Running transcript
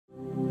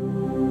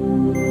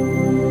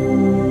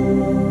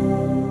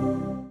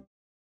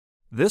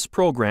This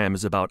program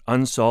is about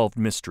unsolved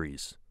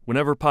mysteries.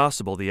 Whenever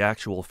possible, the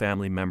actual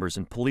family members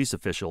and police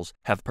officials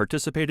have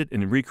participated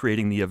in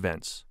recreating the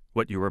events.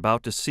 What you are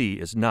about to see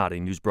is not a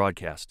news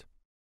broadcast.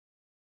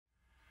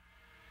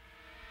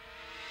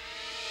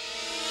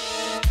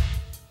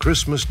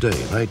 Christmas Day,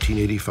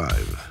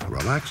 1985, a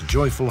relaxed,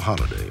 joyful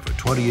holiday for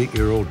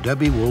 28-year-old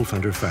Debbie Wolf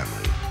and her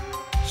family.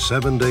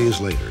 7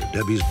 days later,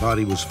 Debbie's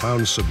body was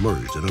found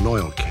submerged in an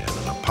oil can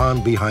in a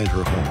pond behind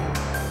her home.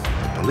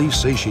 The police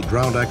say she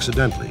drowned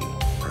accidentally.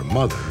 Her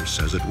mother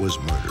says it was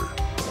murder.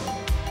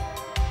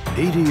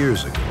 80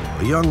 years ago,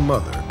 a young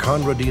mother,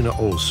 Conradina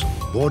Olson,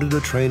 boarded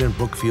a train in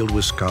Brookfield,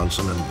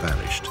 Wisconsin, and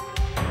vanished.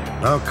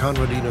 Now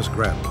Conradina's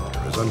granddaughter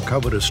has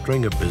uncovered a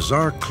string of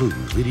bizarre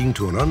clues leading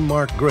to an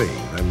unmarked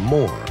grave and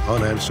more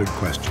unanswered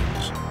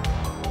questions.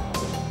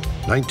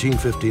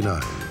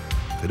 1959,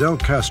 Fidel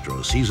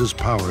Castro seizes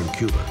power in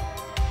Cuba.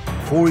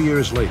 4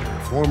 years later,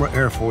 former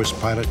Air Force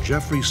pilot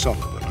Jeffrey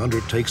Sullivan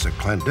undertakes a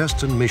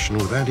clandestine mission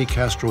with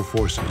anti-Castro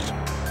forces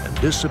and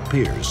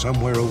disappears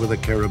somewhere over the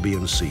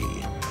Caribbean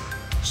Sea.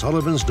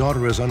 Sullivan's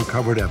daughter has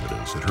uncovered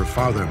evidence that her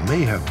father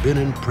may have been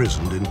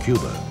imprisoned in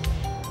Cuba.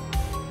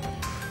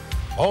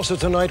 Also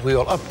tonight, we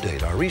will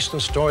update our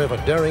recent story of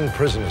a daring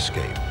prison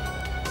escape.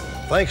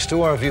 Thanks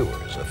to our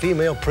viewers, a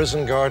female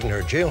prison guard and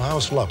her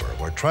jailhouse lover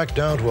were tracked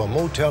down to a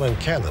motel in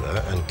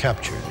Canada and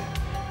captured.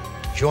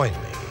 Join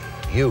me.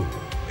 You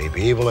may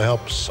be able to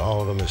help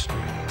solve a mystery.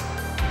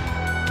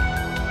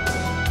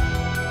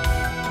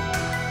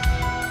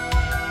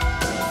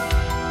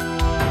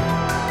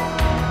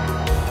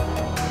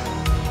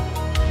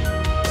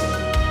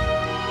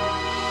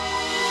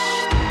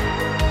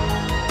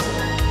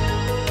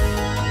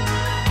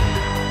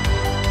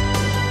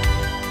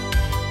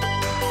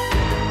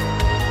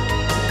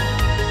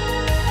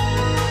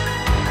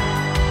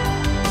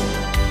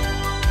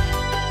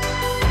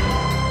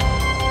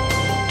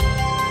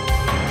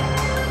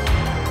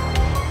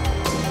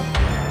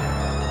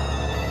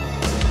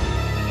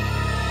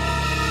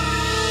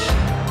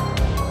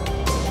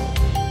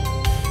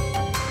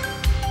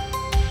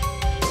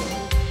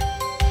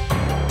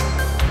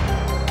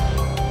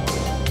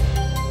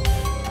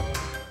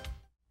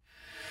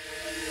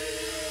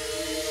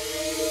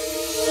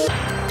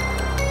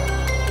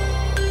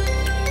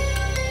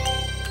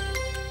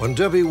 When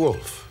Debbie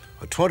Wolf,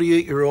 a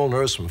 28-year-old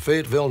nurse from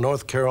Fayetteville,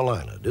 North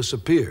Carolina,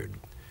 disappeared,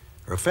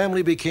 her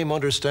family became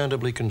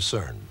understandably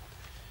concerned.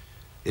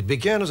 It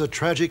began as a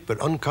tragic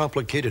but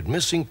uncomplicated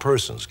missing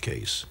persons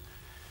case,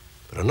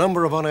 but a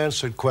number of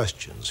unanswered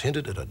questions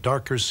hinted at a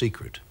darker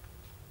secret.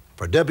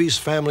 For Debbie's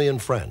family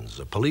and friends,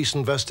 a police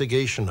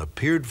investigation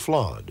appeared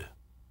flawed.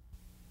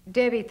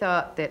 Debbie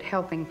thought that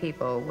helping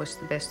people was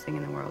the best thing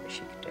in the world that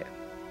she could do.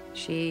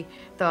 She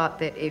thought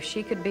that if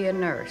she could be a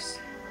nurse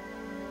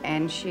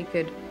and she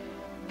could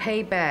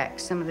pay back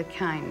some of the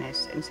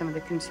kindness and some of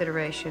the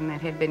consideration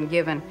that had been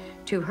given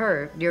to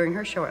her during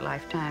her short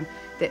lifetime,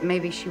 that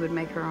maybe she would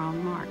make her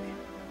own mark.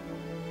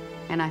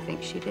 And I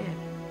think she did.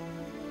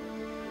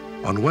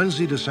 On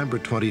Wednesday, December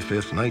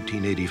 25th,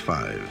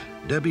 1985,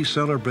 Debbie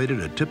celebrated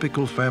a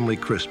typical family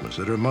Christmas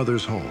at her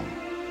mother's home,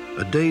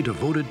 a day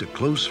devoted to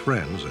close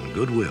friends and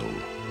goodwill.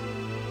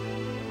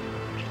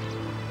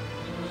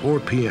 4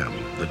 p.m.,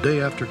 the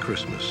day after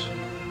Christmas.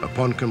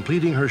 Upon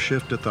completing her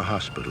shift at the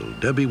hospital,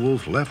 Debbie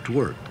Wolf left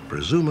work,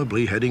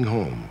 presumably heading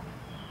home.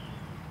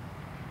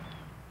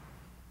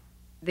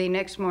 The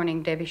next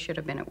morning, Debbie should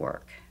have been at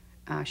work.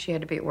 She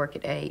had to be at work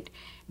at 8.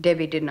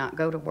 Debbie did not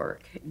go to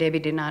work. Debbie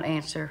did not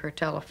answer her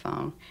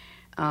telephone.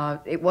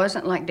 It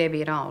wasn't like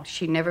Debbie at all.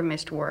 She never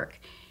missed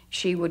work.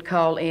 She would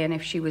call in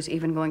if she was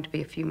even going to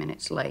be a few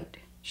minutes late.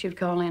 She would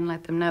call in and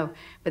let them know.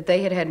 But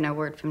they had had no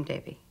word from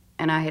Debbie,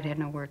 and I had had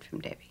no word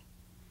from Debbie.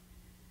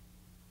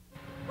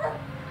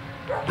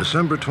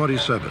 December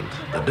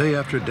 27th, the day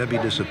after Debbie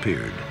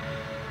disappeared,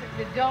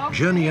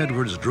 Jenny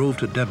Edwards drove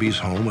to Debbie's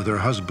home with her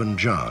husband,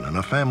 John, and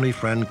a family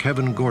friend,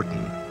 Kevin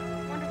Gorton.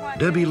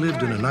 Debbie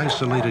lived in an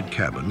isolated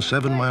cabin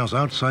 7 miles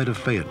outside of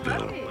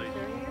Fayetteville.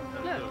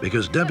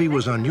 Because Debbie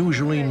was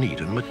unusually neat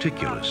and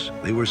meticulous,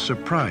 they were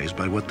surprised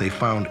by what they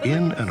found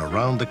in and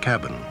around the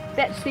cabin.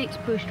 That seat's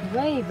pushed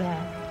way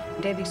back.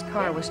 Debbie's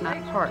car was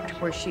not parked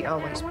where she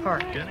always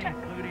parked it.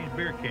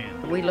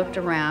 We looked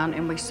around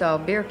and we saw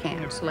beer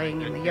cans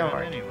laying in the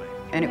yard,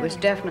 and it was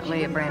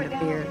definitely a brand of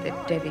beer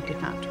that Debbie did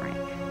not drink.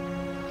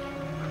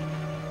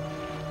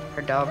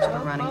 Her dogs were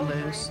running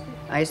loose,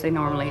 as they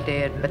normally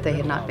did, but they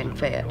had not been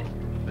fed.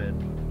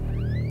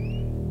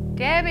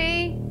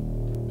 Debbie?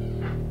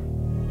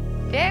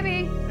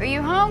 Debbie, are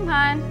you home,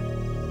 hon?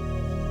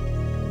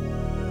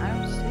 I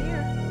don't see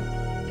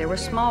her. There were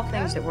small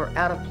things that were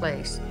out of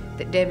place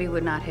that Debbie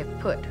would not have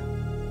put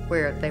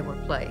where they were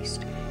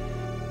placed.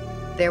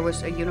 There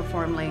was a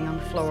uniform laying on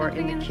the floor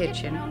in the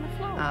kitchen,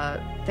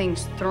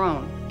 things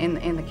thrown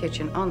in the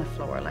kitchen on the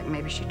floor, like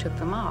maybe she took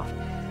them off.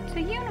 It's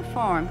a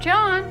uniform.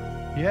 John?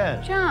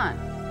 Yes. John.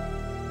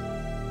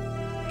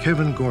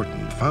 Kevin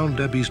Gorton found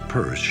Debbie's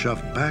purse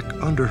shoved back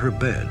under her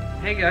bed.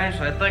 Hey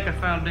guys, I think I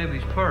found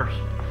Debbie's purse.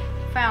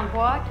 Found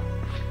what?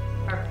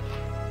 Her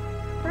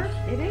purse?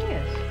 It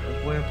is. It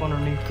was way up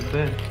underneath the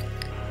bed.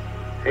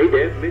 Hey,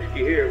 Deb, missed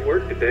you here at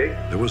work today.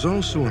 There was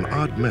also an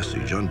odd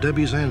message on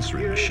Debbie's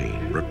answering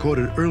machine,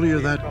 recorded earlier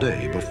that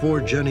day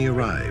before Jenny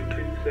arrived.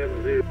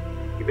 270.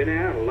 You've been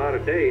out a lot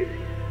of days.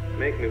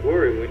 Make me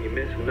worry when you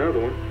miss another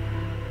one.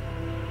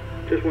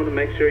 Just want to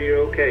make sure you're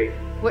okay.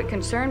 What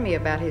concerned me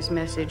about his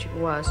message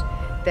was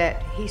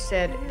that he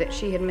said that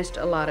she had missed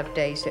a lot of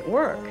days at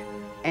work,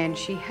 and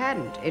she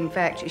hadn't. In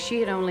fact, she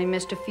had only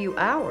missed a few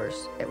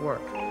hours at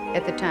work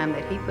at the time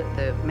that he put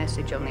the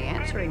message on the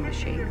answering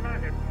machine.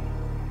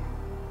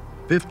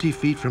 50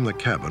 feet from the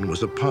cabin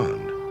was a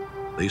pond.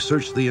 They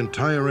searched the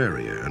entire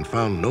area and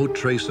found no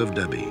trace of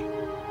Debbie.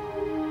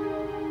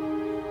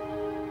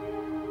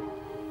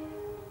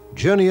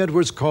 Jenny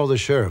Edwards called the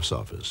sheriff's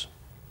office.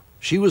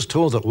 She was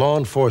told that law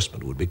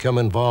enforcement would become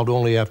involved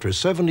only after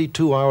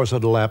 72 hours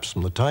had elapsed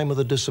from the time of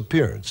the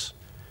disappearance.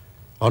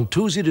 On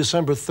Tuesday,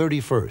 December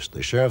 31st,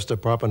 the sheriff's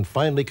department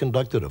finally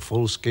conducted a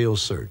full-scale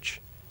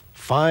search,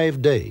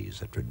 5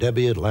 days after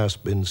Debbie had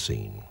last been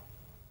seen.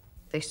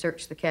 They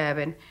searched the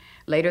cabin.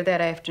 Later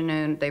that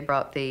afternoon, they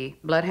brought the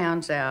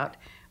bloodhounds out,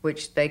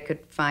 which they could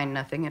find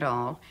nothing at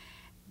all.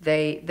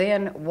 They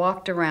then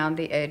walked around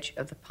the edge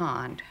of the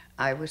pond.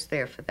 I was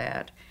there for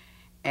that.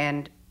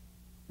 And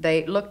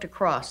they looked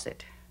across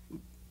it.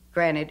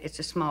 Granted, it's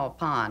a small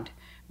pond,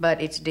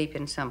 but it's deep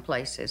in some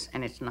places,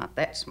 and it's not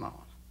that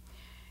small.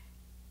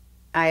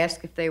 I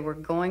asked if they were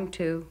going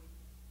to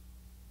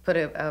put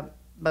a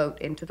boat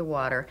into the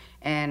water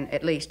and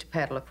at least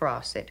paddle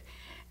across it.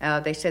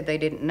 They said they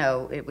didn't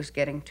know. It was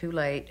getting too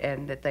late,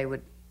 and that they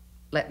would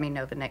let me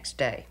know the next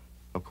day.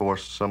 Of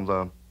course, some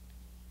of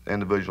the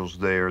individuals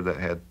there that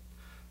had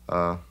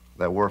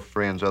that were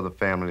friends of the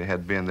family that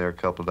had been there a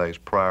couple of days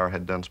prior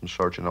had done some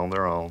searching on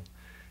their own,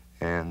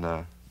 and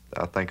I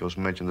think it was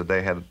mentioned that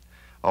they had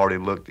already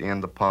looked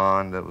in the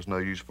pond. There was no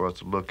use for us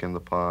to look in the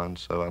pond,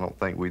 so I don't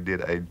think we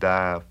did a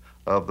dive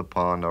of the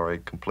pond or a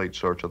complete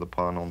search of the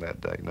pond on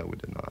that day. No, we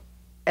did not.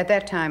 At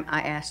that time,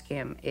 I asked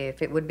him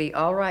if it would be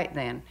all right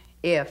then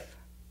if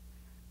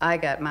I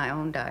got my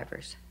own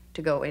divers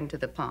to go into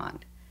the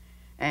pond.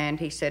 And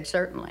he said,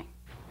 certainly.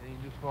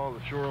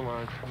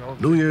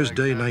 New Year's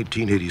Day,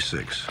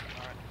 1986.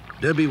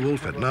 Debbie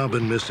Wolf had now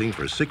been missing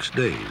for 6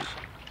 days.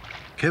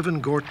 Kevin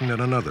Gorton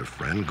and another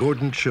friend,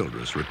 Gordon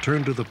Childress,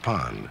 returned to the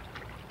pond.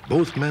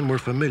 Both men were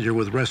familiar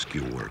with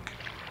rescue work.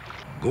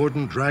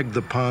 Gordon dragged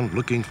the pond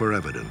looking for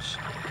evidence.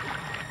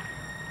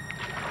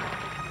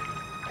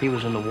 He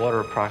was in the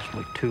water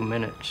approximately 2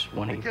 minutes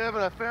when he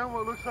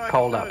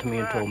called out to me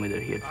and told me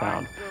that he had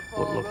found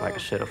what looked like a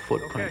set of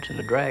footprints in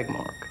the drag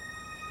mark.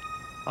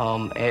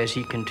 As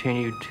he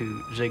continued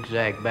to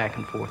zigzag back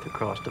and forth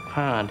across the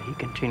pond, he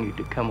continued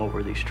to come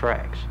over these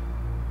tracks.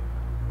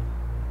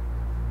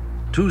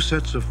 2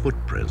 sets of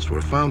footprints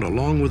were found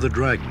along with the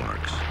drag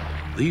marks.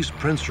 These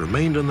prints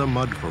remained in the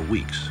mud for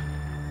weeks.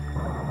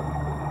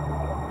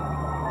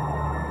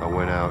 I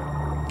went out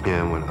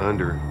and went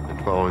under, and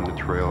following the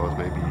trail, I was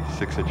maybe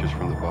 6 inches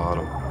from the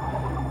bottom,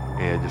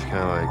 and just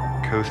kind of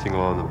like coasting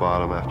along the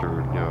bottom after,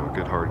 a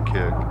good hard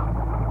kick.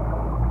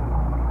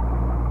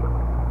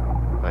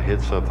 I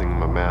hit something,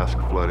 my mask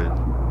flooded.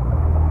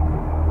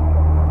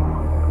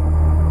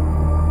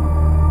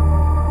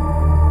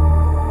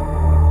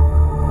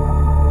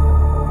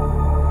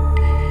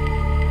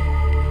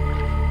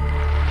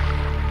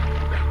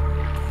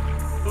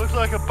 Looks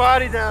like a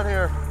body down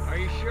here. Are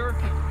you sure?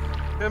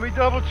 Let me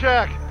double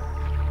check.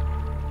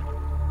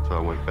 So I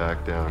went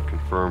back down and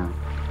confirmed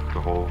the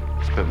hole,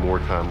 spent more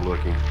time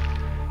looking,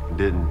 and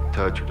didn't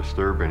touch or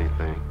disturb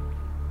anything.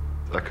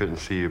 I couldn't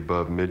see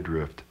above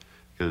midriff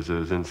because it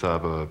was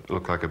inside of it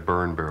looked like a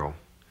burn barrel.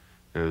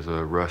 It was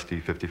a rusty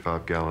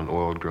 55-gallon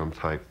oil drum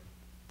type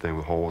thing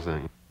with holes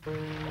in it.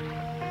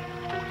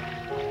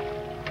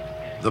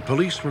 The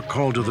police were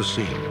called to the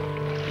scene.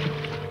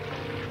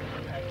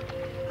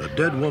 The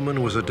dead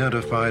woman was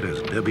identified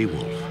as Debbie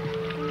Wolf.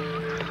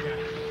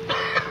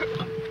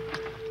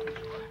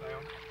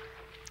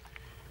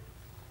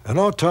 An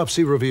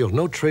autopsy revealed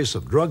no trace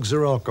of drugs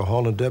or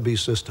alcohol in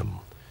Debbie's system.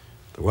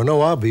 There were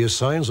no obvious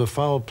signs of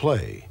foul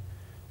play.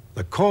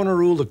 The coroner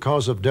ruled the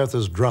cause of death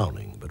as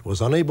drowning, but was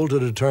unable to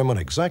determine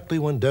exactly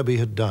when Debbie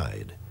had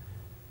died.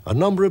 A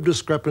number of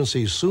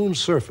discrepancies soon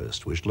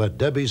surfaced, which led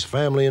Debbie's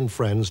family and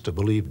friends to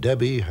believe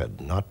Debbie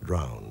had not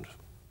drowned.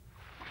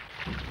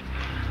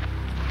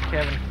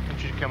 Kevin, I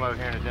want you to come over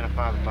here and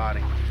identify the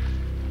body.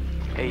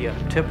 A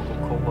typical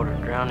cold water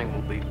drowning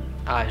will be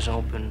eyes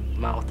open,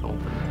 mouth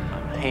open,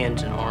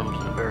 hands and arms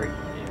in a very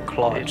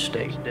clawed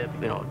state,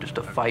 just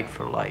a fight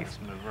for life,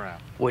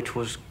 which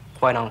was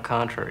quite on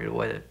contrary to the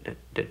way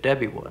that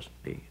Debbie was.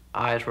 The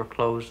eyes were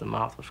closed, the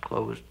mouth was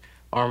closed,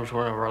 arms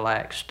were in a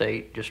relaxed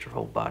state, just her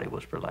whole body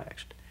was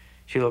relaxed.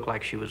 She looked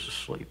like she was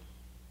asleep.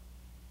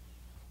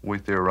 We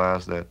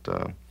theorized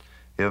that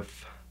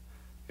if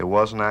it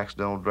was an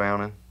accidental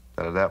drowning,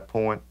 that at that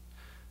point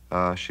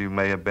she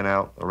may have been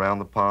out around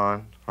the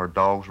pond. Her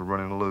dogs were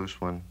running loose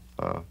when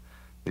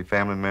the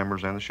family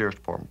members and the sheriff's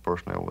department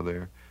personnel were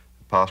there.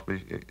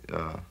 Possibly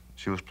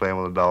she was playing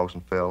with the dogs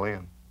and fell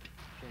in.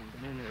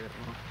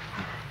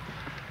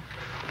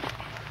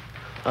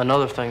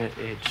 Another thing that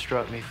it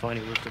struck me funny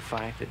was the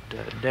fact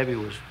that Debbie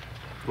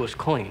was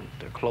clean.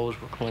 Their clothes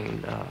were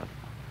clean.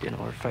 You know,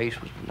 her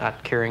face was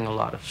not carrying a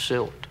lot of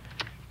silt.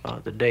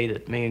 The day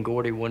that me and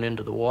Gordy went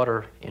into the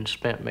water and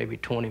spent maybe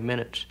 20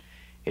 minutes,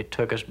 it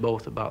took us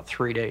both about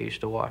 3 days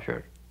to wash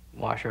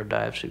our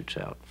dive suits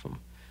out from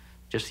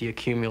just the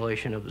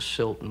accumulation of the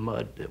silt and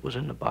mud that was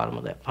in the bottom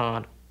of that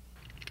pond.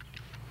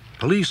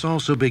 Police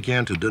also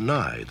began to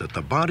deny that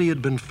the body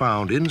had been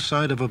found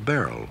inside of a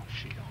barrel.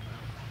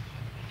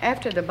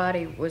 After the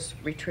body was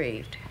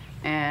retrieved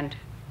and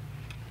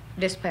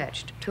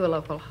dispatched to a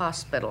local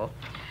hospital,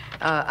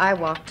 I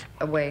walked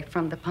away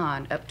from the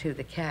pond up to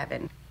the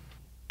cabin.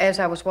 As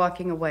I was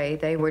walking away,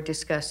 they were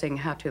discussing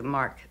how to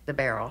mark the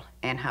barrel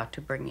and how to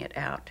bring it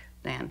out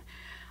then.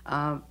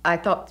 I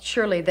thought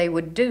surely they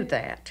would do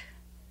that.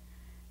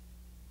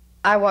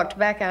 I walked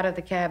back out of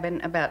the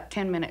cabin about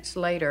 10 minutes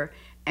later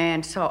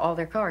and saw all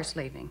their cars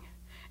leaving.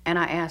 And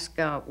I asked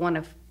one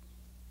of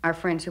our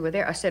friends who were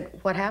there, I said,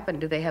 what happened?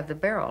 Do they have the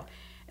barrel?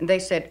 And they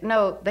said,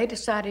 no, they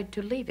decided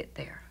to leave it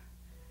there.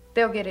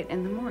 They'll get it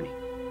in the morning.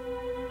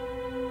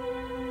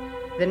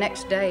 The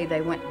next day,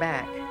 they went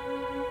back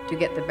to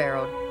get the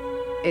barrel.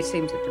 It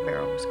seems that the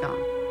barrel was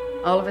gone.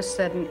 All of a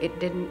sudden, it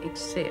didn't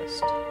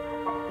exist.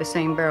 The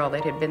same barrel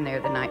that had been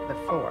there the night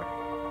before.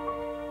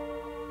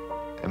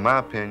 In my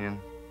opinion,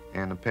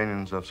 and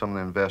opinions of some of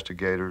the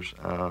investigators,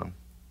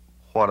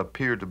 what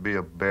appeared to be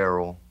a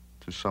barrel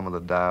to some of the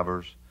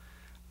divers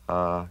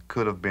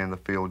could have been the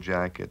field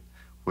jacket,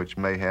 which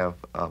may have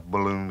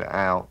ballooned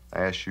out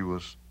as she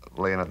was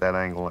laying at that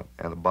angle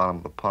at the bottom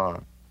of the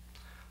pond.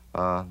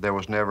 There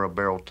was never a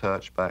barrel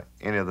touched by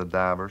any of the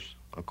divers,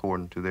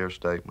 according to their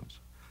statements.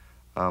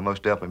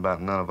 Most definitely by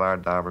none of our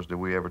divers did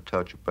we ever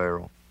touch a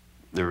barrel.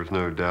 There was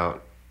no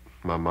doubt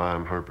in my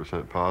mind, I'm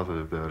 100%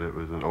 positive that it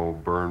was an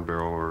old burn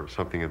barrel or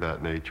something of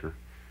that nature.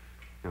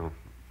 You know,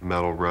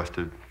 metal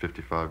rusted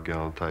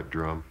 55-gallon type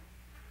drum,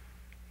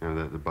 you know,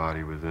 that the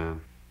body was in.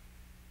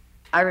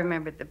 I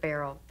remembered the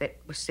barrel that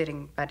was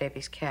sitting by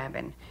Debbie's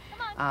cabin.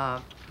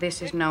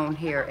 This is known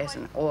here as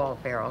an oil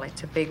barrel.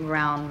 It's a big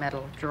round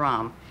metal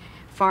drum.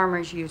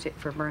 Farmers use it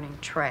for burning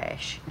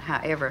trash.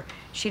 However,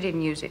 she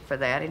didn't use it for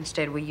that.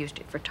 Instead, we used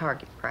it for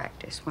target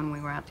practice when we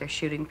were out there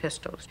shooting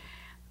pistols.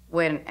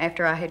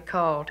 After I had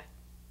called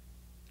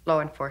law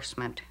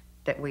enforcement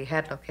that we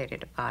had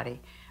located a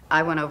body,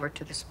 I went over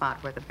to the spot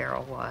where the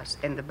barrel was,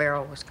 and the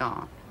barrel was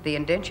gone. The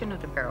indention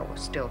of the barrel was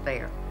still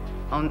there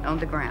on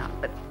the ground,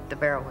 but the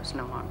barrel was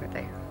no longer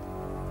there.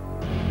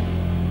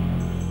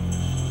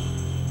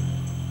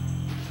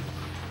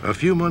 A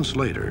few months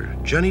later,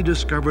 Jenny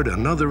discovered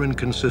another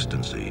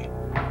inconsistency.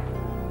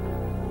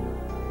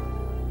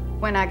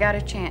 When I got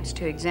a chance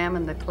to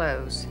examine the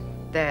clothes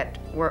that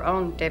were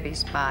on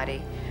Debbie's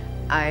body,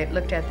 I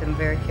looked at them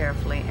very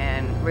carefully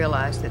and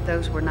realized that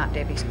those were not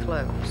Debbie's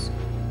clothes.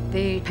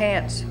 The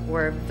pants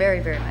were very,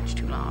 very much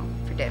too long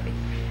for Debbie.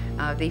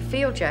 The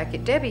field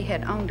jacket, Debbie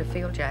had owned a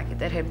field jacket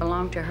that had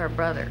belonged to her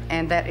brother,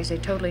 and that is a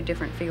totally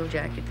different field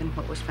jacket than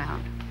what was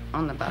found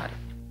on the body.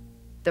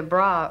 The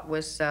bra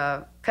was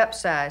cup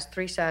size,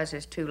 3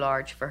 sizes too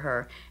large for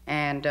her,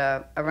 and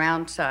a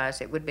round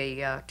size, it would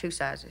be 2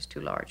 sizes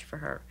too large for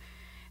her.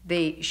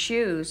 The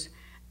shoes,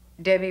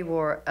 Debbie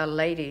wore a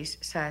lady's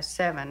size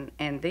 7,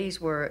 and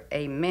these were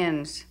a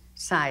men's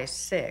size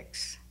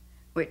 6,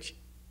 which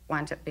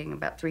winds up being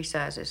about 3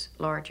 sizes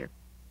larger.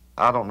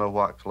 I don't know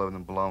what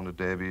clothing belonged to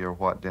Debbie or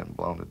what didn't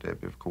belong to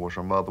Debbie, of course.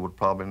 Her mother would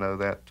probably know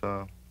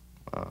that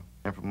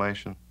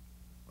information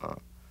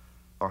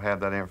or have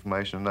that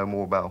information and know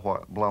more about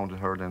what belonged to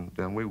her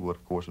than we would,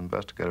 of course,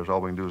 investigators.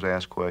 All we can do is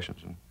ask questions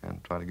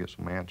and try to get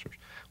some answers.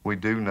 We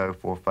do know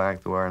for a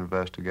fact through our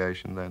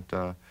investigation that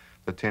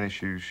the tennis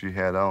shoes she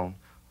had on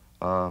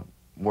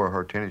were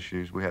her tennis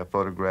shoes. We have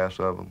photographs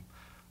of them,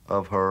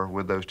 of her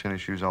with those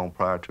tennis shoes on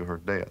prior to her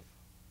death.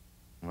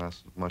 And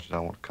that's as much as I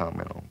want to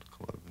comment on the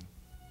clothing.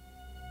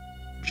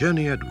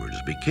 Jenny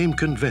Edwards became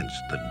convinced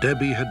that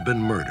Debbie had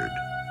been murdered.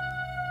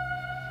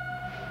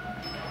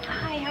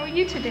 Hi, how are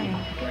you today?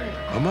 Good.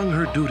 Among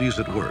her duties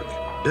at work,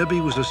 Debbie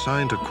was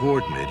assigned to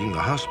coordinating the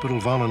hospital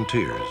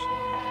volunteers.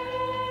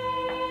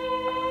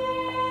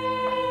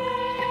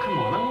 Come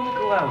on, I want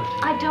to go out with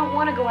you. I don't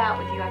want to go out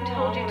with you. I've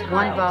told you.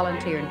 One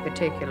volunteer in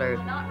particular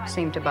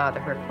seemed to bother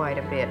her quite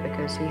a bit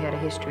because he had a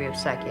history of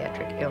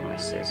psychiatric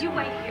illnesses. You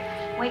wait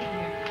here. Wait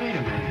here. Wait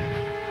a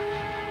minute.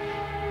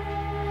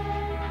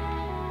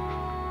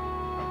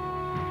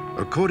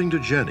 According to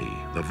Jenny,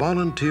 the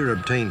volunteer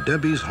obtained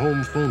Debbie's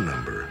home phone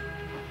number.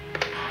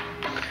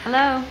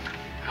 Hello?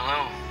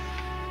 Hello.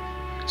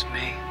 It's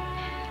me.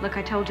 Look,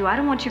 I told you, I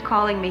don't want you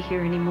calling me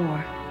here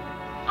anymore.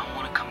 I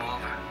want to come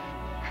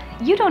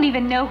over. You don't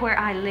even know where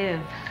I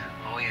live.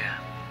 Oh, yeah.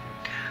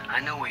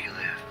 I know where you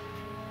live.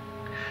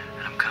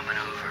 And I'm coming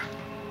over.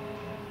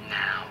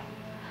 Now.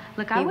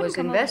 Look, I He wouldn't was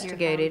come over here if I were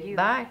investigated you.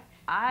 by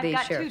I've the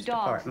got 2 sheriff's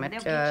dogs, and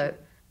department they'll get you.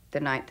 the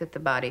night that the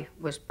body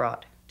was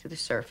brought to the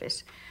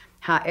surface.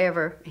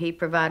 However, he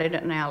provided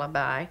an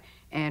alibi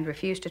and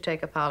refused to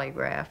take a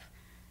polygraph.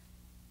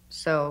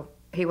 So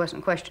he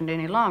wasn't questioned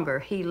any longer.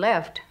 He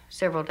left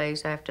several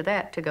days after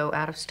that to go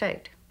out of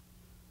state.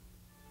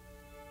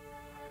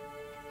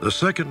 The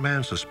second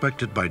man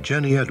suspected by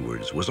Jenny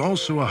Edwards was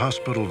also a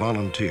hospital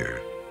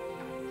volunteer.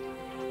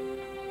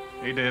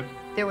 Hey, Deb.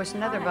 There was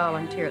another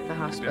volunteer at the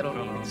hospital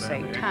at the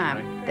same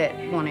time that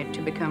wanted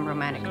to become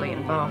romantically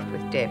involved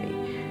with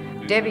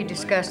Debbie. Debbie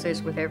discussed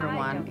this with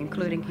everyone,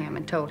 including him,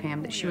 and told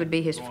him that she would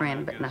be his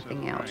friend, but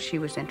nothing else. She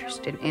was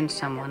interested in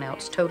someone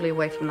else, totally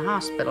away from the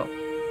hospital.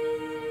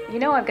 You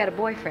know I've got a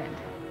boyfriend.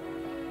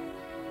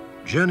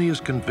 Jenny is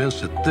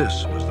convinced that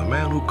this was the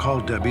man who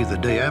called Debbie the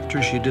day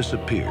after she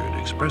disappeared,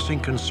 expressing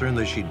concern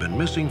that she'd been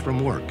missing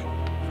from work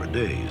for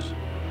days.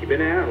 You've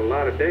been out a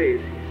lot of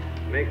days.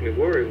 Makes me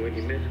worry when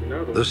you miss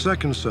another one. The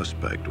second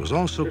suspect was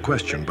also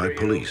questioned by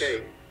police.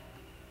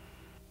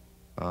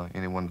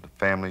 Anyone in the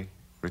family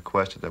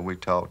requested that we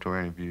talk to or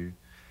interview.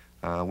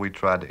 We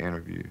tried to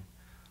interview.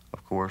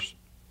 Of course,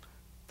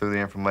 through the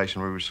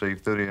information we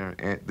received through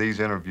these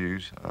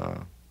interviews,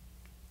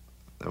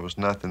 there was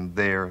nothing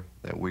there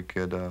that we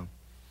could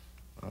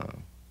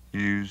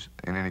use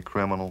in any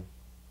criminal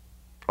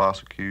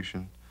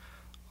prosecution,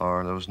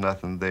 or there was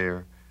nothing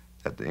there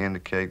that to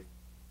indicate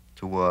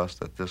to us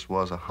that this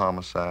was a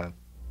homicide.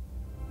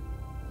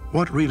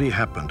 What really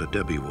happened to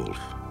Debbie Wolf?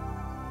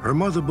 Her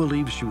mother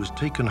believes she was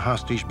taken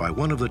hostage by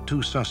one of the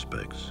two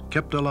suspects,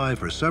 kept alive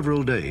for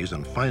several days,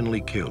 and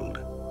finally killed.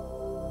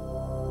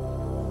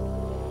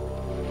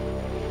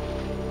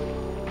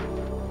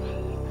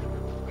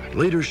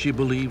 Later, she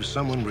believes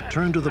someone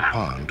returned to the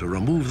pond to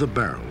remove the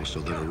barrel so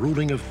that a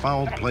ruling of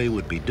foul play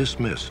would be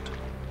dismissed.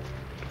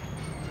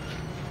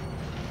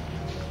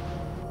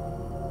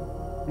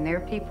 And there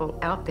are people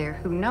out there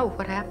who know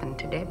what happened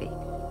to Debbie.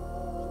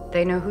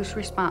 They know who's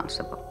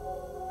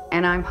responsible.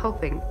 And I'm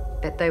hoping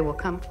that they will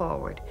come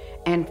forward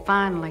and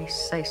finally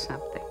say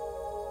something.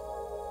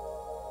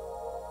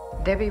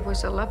 Debbie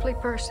was a lovely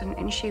person,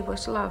 and she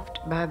was loved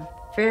by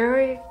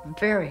very,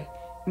 very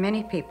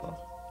many people.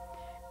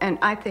 And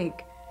I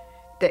think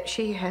that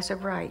she has a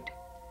right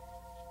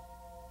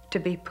to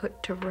be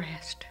put to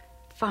rest,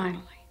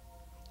 finally.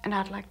 And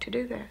I'd like to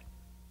do that.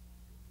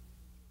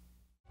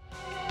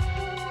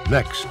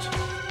 Next,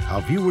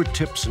 how viewer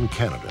tips in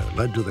Canada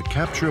led to the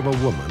capture of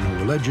a woman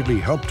who allegedly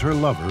helped her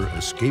lover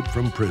escape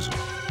from prison.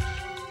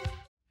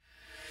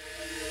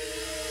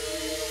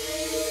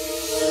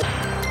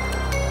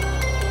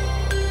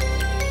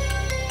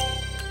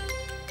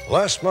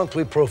 Last month,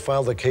 we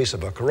profiled the case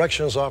of a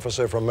corrections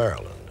officer from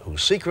Maryland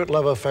whose secret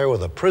love affair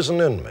with a prison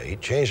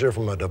inmate changed her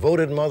from a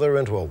devoted mother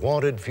into a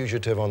wanted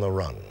fugitive on the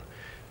run.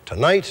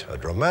 Tonight, a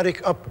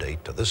dramatic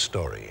update to this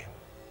story.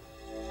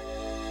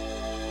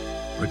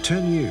 For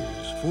 10 years,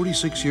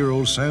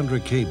 46-year-old Sandra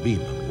K.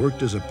 Beeman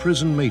worked as a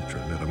prison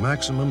matron at a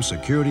maximum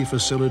security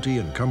facility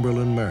in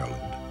Cumberland,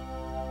 Maryland.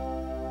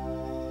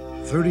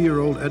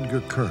 30-year-old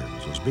Edgar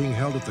Kearns was being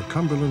held at the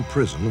Cumberland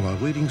prison while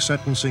waiting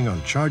sentencing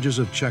on charges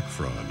of check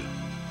fraud.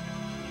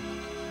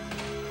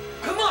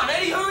 Come on,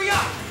 Eddie, hurry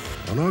up!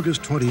 On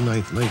August 29,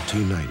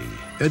 1990,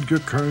 Edgar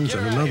Kearns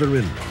and another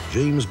inmate,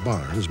 James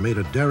Barnes, made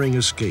a daring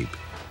escape.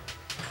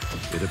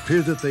 It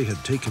appeared that they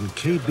had taken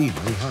K.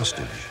 Beeman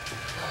hostage.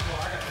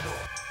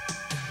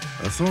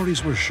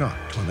 Authorities were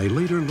shocked when they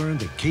later learned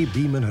that Kay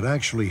Beeman had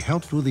actually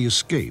helped with the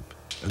escape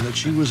and that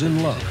she was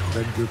in love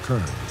with Edgar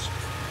Kearns.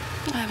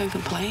 I haven't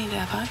complained,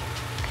 have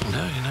I?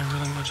 No, you're not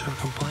really much of a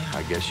complainer.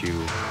 I guess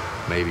you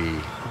maybe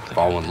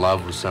fall in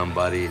love with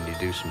somebody and you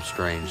do some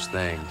strange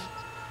things.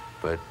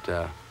 But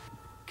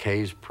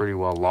Kay's pretty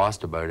well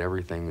lost about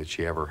everything that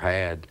she ever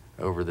had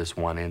over this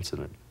one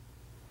incident.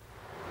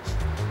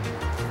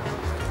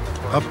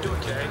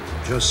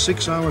 Update. Just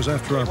 6 hours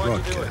after our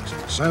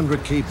broadcast, Sandra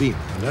K.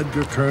 Beeman and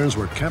Edgar Kearns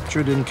were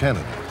captured in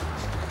Canada.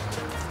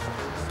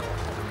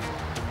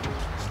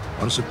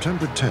 On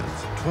September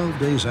 10th, 12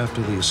 days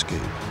after the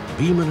escape,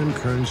 Beeman and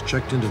Kearns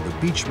checked into the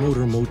Beach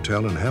Motor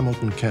Motel in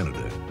Hamilton,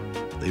 Canada.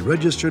 They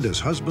registered as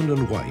husband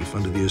and wife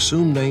under the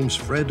assumed names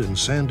Fred and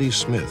Sandy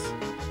Smith.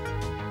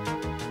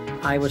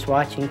 I was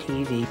watching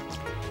TV,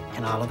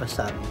 and all of a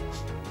sudden,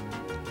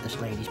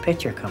 this lady's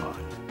picture come on.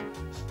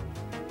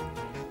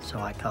 So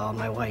I called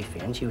my wife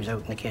in. She was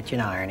out in the kitchen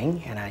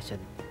ironing, and I said,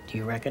 "Do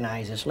you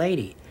recognize this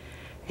lady?"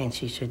 And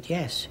she said,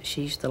 "Yes,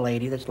 she's the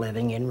lady that's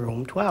living in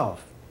room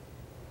 12.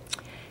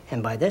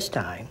 And by this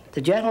time,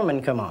 the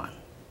gentleman come on.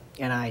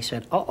 And I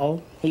said,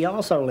 "Uh-oh, he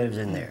also lives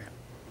in there."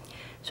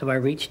 So I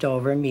reached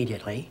over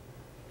immediately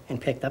and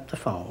picked up the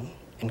phone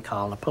and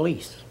called the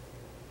police.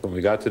 When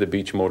we got to the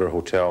Beach Motor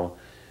Hotel,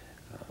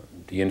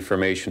 the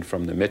information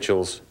from the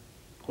Mitchells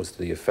was to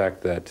the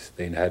effect that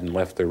they hadn't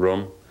left their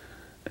room,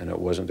 and it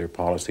wasn't their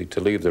policy to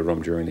leave the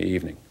room during the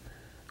evening.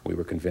 We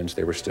were convinced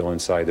they were still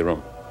inside the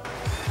room.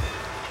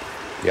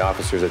 The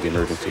officers of the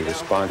emergency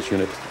response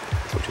unit,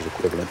 which is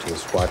equivalent to a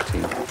SWAT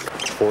team,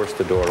 forced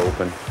the door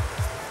open.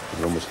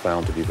 The room was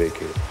found to be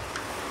vacated.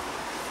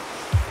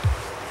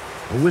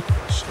 A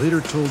witness later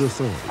told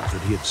authorities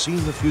that he had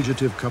seen the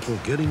fugitive couple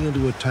getting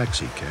into a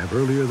taxi cab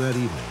earlier that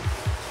evening.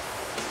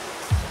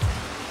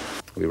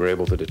 We were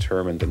able to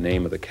determine the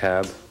name of the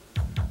cab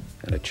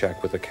and a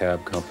check with the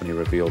cab company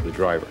revealed the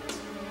driver.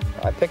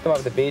 I picked them up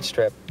at the beach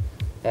strip,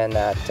 and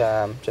that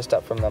just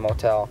up from the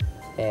motel,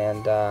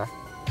 and I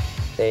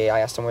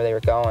asked them where they were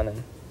going,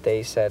 and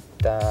they said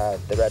the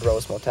Red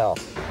Rose Motel.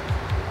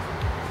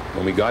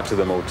 When we got to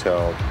the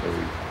motel,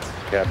 the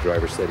cab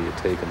driver said he had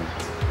taken them.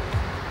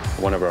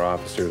 One of our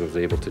officers was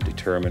able to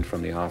determine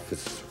from the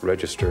office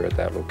register at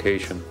that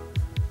location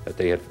that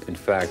they had in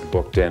fact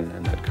booked in,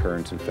 and that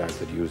Kearns in fact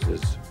had used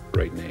his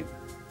right name.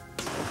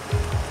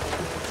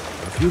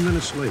 A few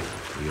minutes later,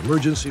 the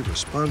emergency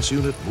response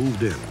unit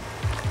moved in.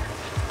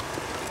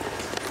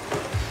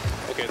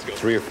 Okay, let's go.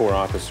 3 or 4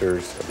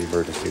 officers of the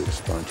emergency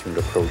response unit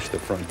approached the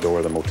front door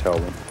of the motel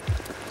room.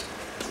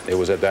 It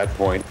was at that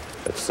point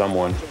that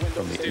someone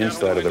from the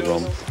inside of the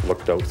room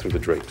looked out through the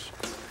drapes.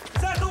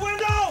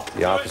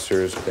 The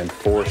officers then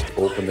forced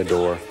open the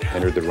door,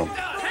 entered the room.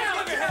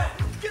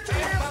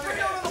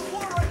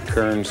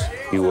 Kearns,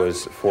 he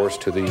was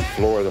forced to the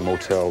floor of the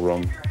motel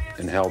room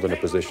and held in a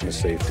position of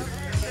safety.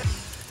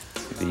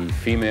 The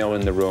female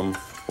in the room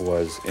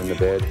was in the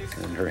bed,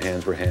 and her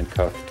hands were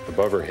handcuffed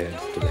above her head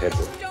to the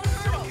headboard.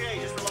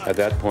 At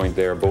that point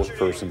there, both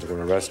persons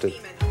were arrested.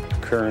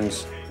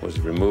 Kearns was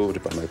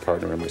removed by my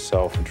partner and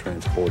myself and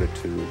transported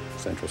to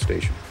Central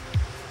Station.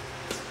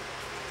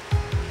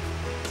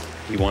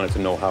 He wanted to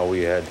know how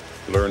we had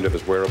learned of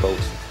his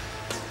whereabouts.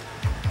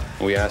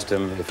 We asked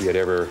him if he had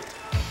ever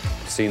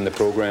seen the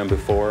program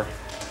before.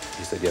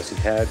 He said yes, he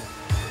had.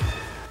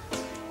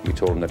 We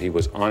told him that he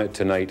was on it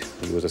tonight.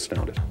 He was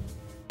astounded.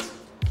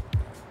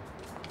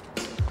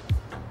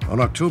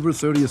 On October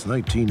 30th,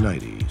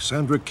 1990,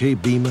 Sandra K.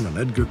 Beeman and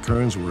Edgar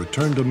Kearns were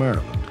returned to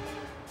Maryland.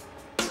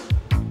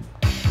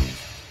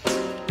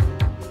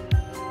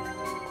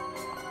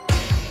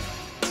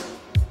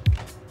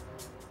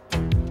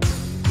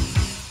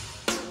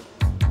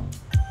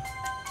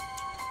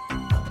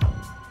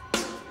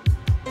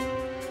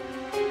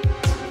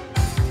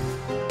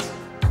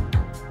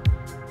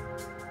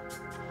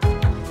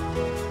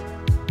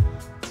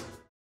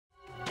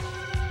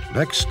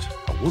 Next,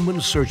 a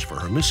woman's search for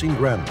her missing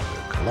grandmother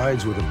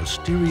collides with a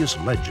mysterious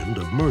legend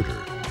of murder.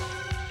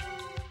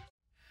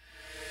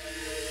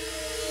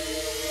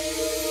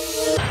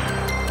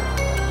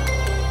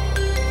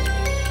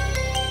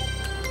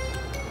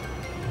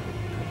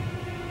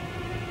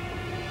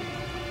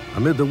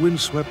 Amid the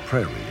windswept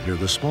prairie near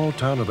the small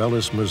town of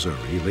Ellis,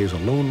 Missouri, lays a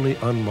lonely,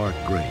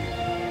 unmarked grave.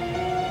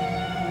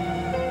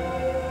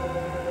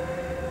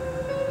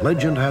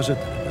 Legend has it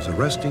that it is the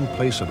resting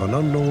place of an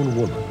unknown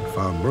woman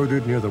found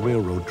murdered near the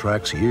railroad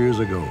tracks years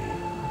ago.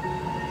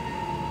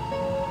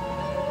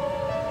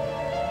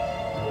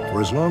 For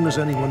as long as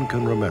anyone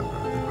can remember,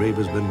 the grave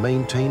has been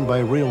maintained by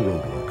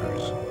railroad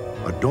workers,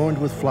 adorned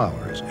with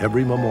flowers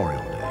every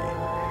Memorial Day.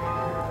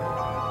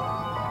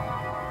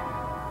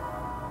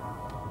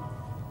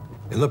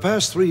 In the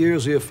past 3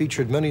 years, we have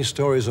featured many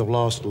stories of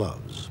lost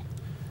loves.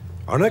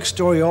 Our next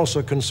story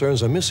also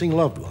concerns a missing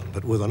loved one,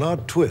 but with an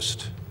odd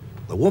twist.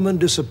 The woman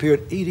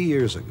disappeared 80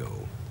 years ago.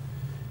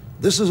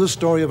 This is a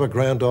story of a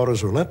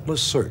granddaughter's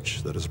relentless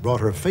search that has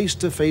brought her face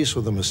to face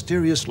with the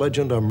mysterious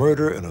legend of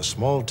murder in a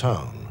small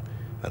town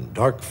and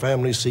dark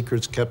family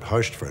secrets kept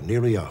hushed for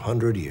nearly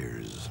 100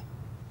 years.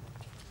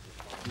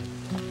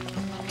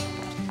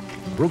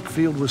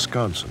 Brookfield,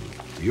 Wisconsin,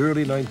 the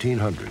early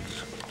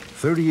 1900s.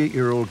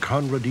 38-year-old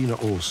Conradina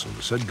Olson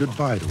said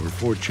goodbye to her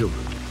 4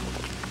 children.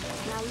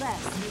 Now, Les,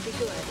 you'll be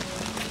good.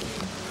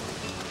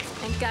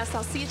 And Gus,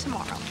 I'll see you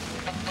tomorrow.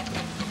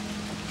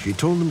 She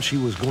told them she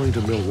was going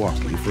to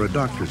Milwaukee for a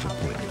doctor's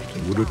appointment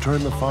and would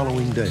return the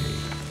following day.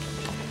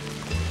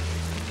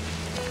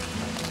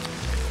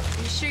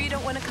 You sure you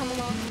don't want to come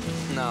along?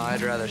 No,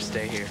 I'd rather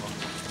stay here.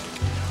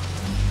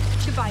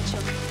 Goodbye,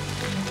 children.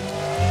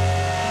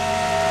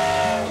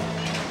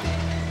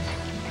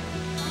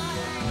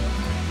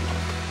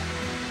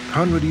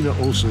 Conradina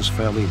Olson's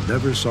family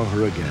never saw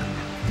her again.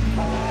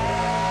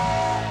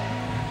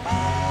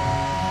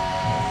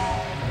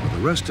 For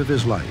the rest of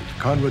his life,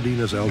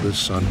 Conradina's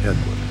eldest son,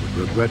 Edwin,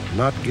 would regret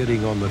not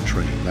getting on the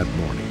train that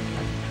morning.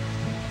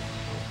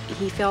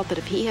 He felt that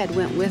if he had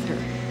went with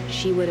her,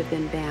 she would have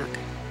been back.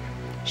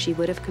 She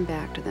would have come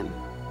back to them.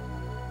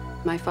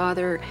 My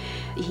father,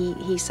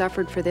 he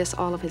suffered for this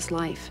all of his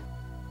life.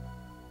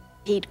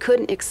 He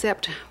couldn't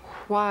accept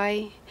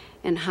why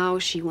and how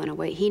she went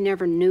away. He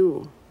never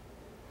knew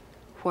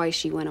why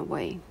she went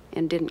away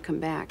and didn't come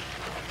back.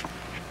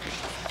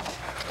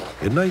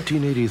 In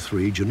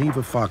 1983,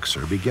 Geneva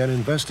Foxer began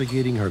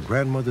investigating her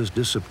grandmother's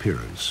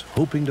disappearance,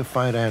 hoping to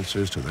find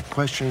answers to the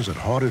questions that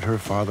haunted her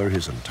father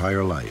his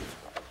entire life.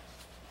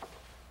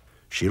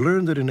 She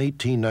learned that in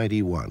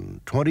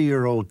 1891,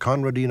 20-year-old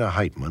Conradina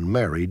Heitman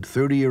married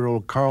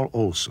 30-year-old Carl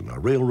Olson, a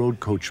railroad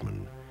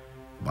coachman.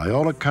 By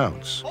all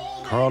accounts,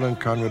 Carl and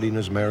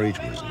Conradina's marriage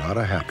was not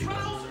a happy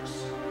one.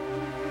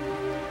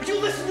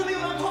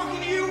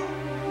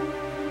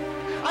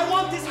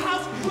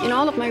 In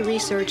all of my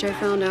research, I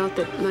found out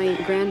that my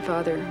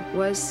grandfather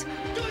was,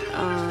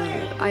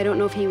 I don't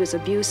know if he was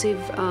abusive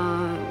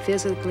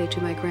physically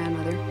to my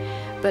grandmother,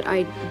 but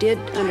I did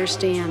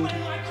understand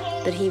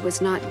that he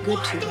was not good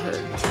to her.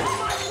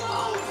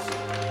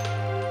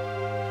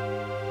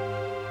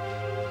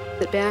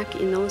 That back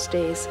in those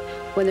days,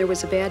 when there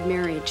was a bad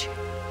marriage,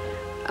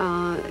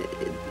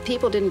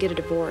 people didn't get a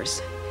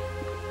divorce.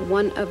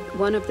 One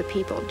of the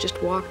people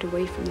just walked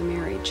away from the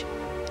marriage.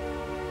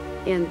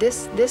 And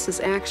this is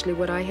actually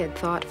what I had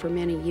thought for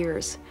many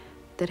years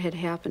that had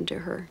happened to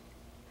her.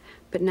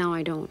 But now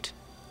I don't.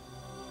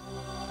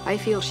 I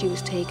feel she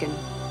was taken.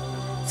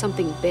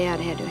 Something bad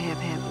had to have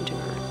happened to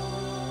her.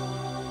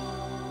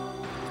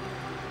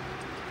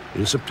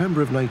 In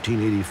September of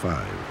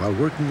 1985, while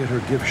working at her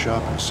gift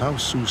shop in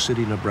South Sioux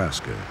City,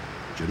 Nebraska,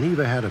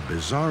 Geneva had a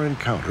bizarre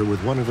encounter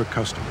with one of her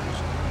customers.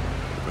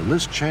 From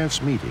this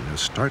chance meeting, a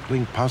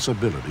startling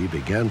possibility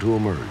began to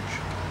emerge.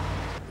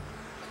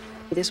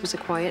 This was a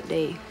quiet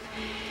day,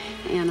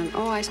 and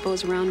I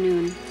suppose around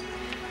noon,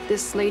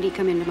 this lady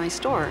come into my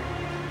store.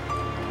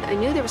 I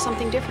knew there was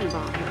something different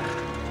about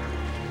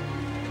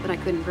her, but I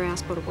couldn't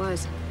grasp what it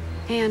was.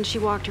 And she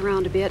walked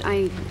around a bit.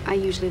 I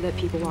usually let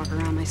people walk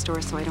around my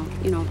store, so I don't,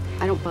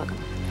 I don't bug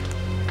them.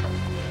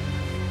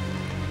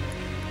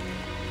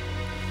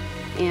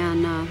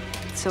 And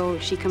so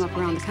she come up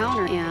around the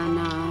counter,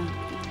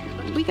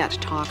 and we got to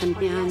talking,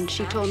 and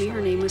she told me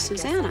her name was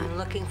Susanna. I'm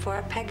looking for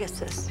a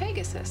Pegasus.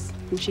 Pegasus.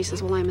 And she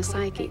says, well, I'm a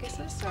psychic.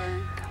 Pegasus,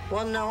 or...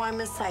 Well, no, I'm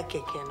a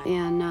psychic.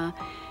 And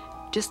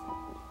just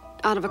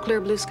out of a clear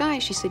blue sky,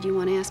 she said, you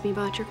want to ask me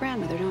about your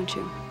grandmother, don't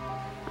you?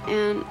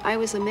 And I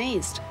was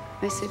amazed.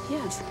 I said,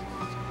 yes.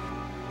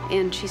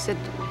 And she said,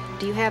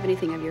 do you have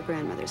anything of your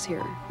grandmother's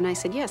here? And I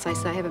said, yes. I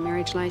said, I have a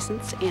marriage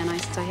license, and I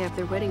said, I have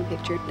their wedding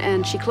picture.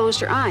 And she closed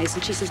her eyes,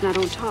 and she says, now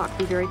don't talk,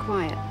 be very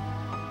quiet.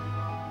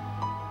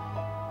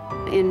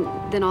 And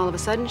then all of a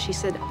sudden, she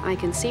said, I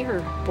can see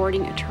her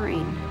boarding a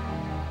train.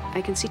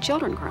 I can see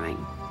children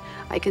crying.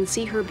 I can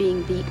see her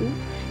being beaten,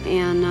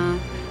 and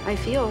I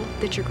feel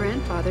that your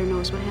grandfather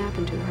knows what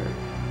happened to her.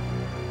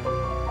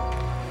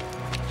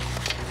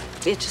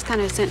 It just kind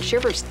of sent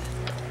shivers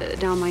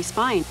down my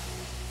spine.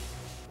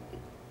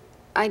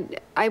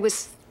 I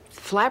was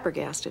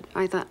flabbergasted.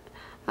 I thought,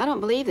 I don't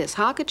believe this.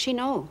 How could she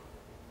know?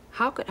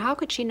 How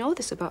could she know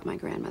this about my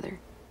grandmother?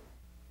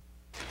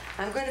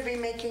 I'm going to be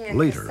making a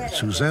Later, at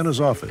Susanna's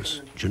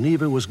office,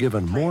 Geneva was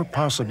given more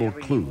possible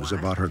clues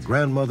about her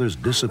grandmother's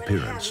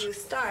disappearance. You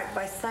start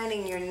by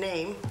signing your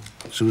name.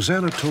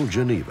 Susanna told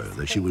Geneva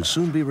that she would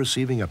soon be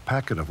receiving a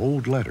packet of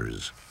old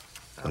letters.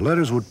 The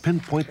letters would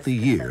pinpoint the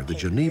year that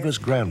Geneva's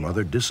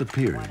grandmother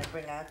disappeared.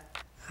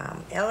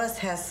 Ellis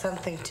has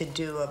something to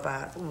do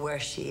about where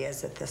she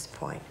is at this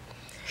point.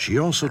 She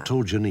also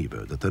told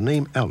Geneva that the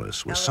name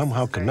Ellis was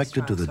somehow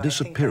connected to the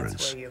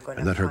disappearance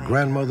and that her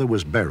grandmother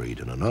was buried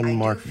in an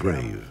unmarked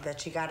grave. That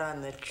she got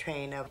on the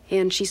train of...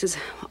 And she says,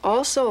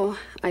 also,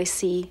 I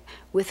see,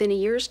 within a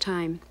year's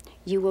time,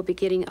 you will be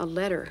getting a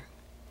letter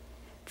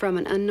from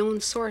an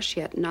unknown source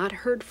yet not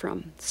heard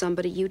from,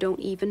 somebody you don't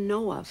even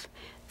know of,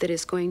 that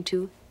is going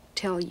to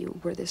tell you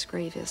where this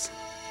grave is.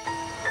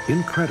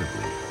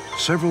 Incredibly,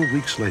 several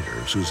weeks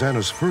later,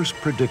 Susanna's first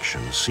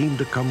prediction seemed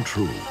to come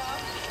true.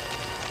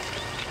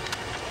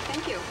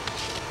 Thank you.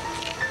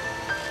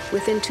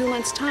 Within 2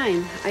 months'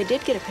 time, I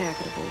did get a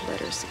packet of old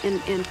letters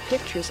and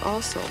pictures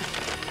also.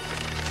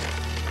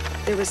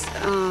 There was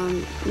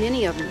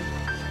many of them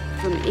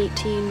from in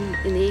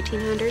the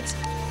 1800s.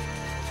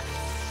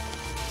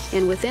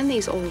 And within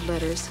these old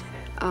letters,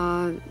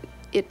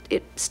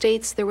 it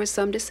states there was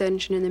some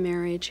dissension in the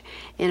marriage,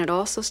 and it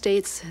also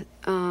states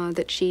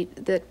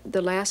that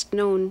the last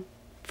known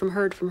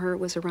heard from her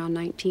was around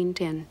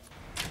 1910.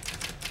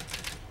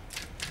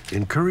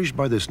 Encouraged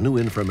by this new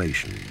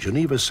information,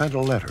 Geneva sent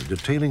a letter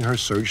detailing her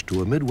search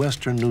to a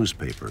Midwestern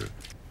newspaper.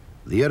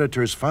 The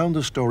editors found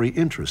the story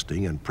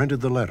interesting and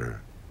printed the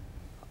letter.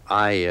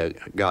 I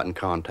got in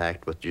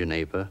contact with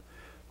Geneva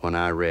when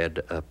I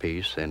read a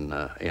piece in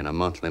a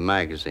monthly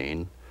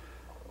magazine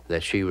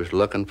that she was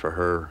looking for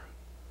her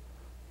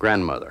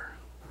grandmother.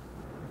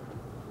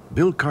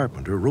 Bill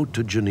Carpenter wrote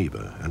to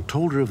Geneva and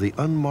told her of the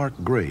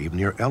unmarked grave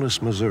near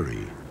Ellis,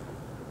 Missouri.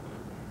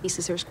 He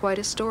says there's quite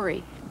a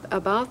story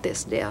about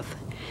this death,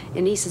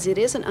 and he says it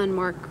is an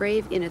unmarked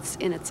grave, and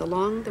it's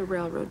along the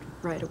railroad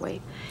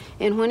right-of-way.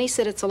 And when he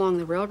said it's along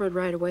the railroad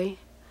right-of-way,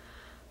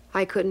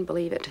 I couldn't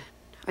believe it.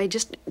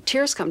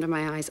 Tears come to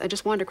my eyes. I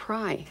just wanted to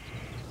cry.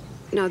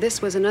 Now,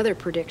 this was another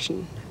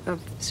prediction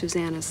of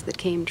Susanna's that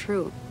came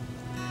true.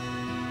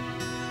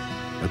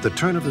 At the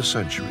turn of the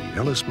century,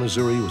 Ellis,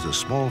 Missouri was a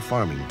small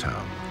farming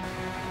town.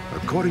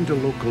 According to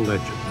local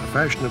legend, a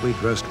fashionably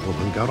dressed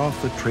woman got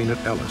off the train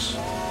at Ellis.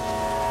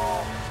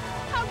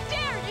 How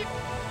dare you!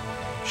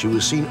 She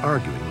was seen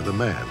arguing with a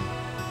man.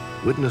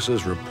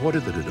 Witnesses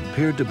reported that it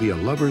appeared to be a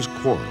lover's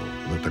quarrel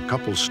and that the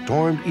couple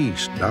stormed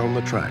east down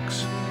the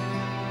tracks.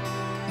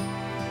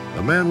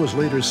 The man was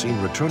later seen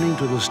returning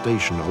to the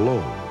station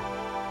alone.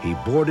 He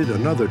boarded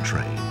another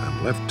train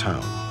and left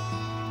town.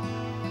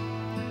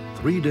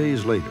 3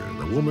 days later,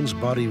 the woman's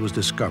body was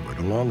discovered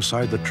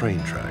alongside the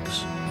train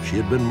tracks. She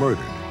had been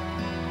murdered.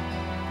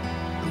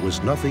 There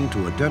was nothing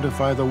to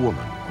identify the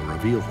woman or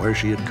reveal where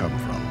she had come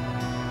from.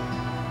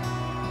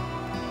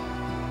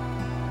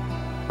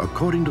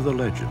 According to the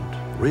legend,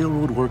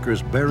 railroad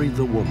workers buried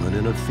the woman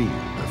in a field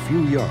a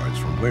few yards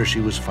from where she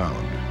was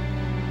found.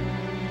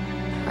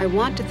 I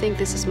want to think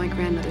this is my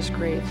grandmother's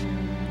grave.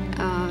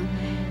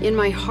 In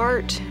my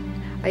heart,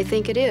 I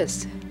think it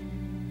is.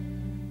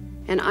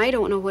 And I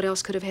don't know what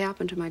else could have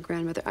happened to my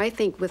grandmother. I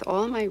think with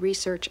all my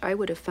research, I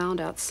would have found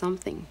out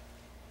something,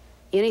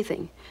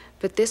 anything.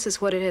 But this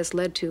is what it has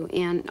led to.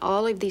 And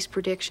all of these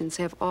predictions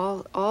have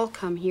all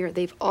come here.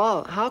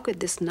 How could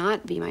this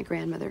not be my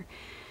grandmother?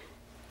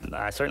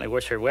 I certainly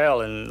wish her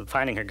well in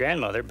finding her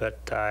grandmother,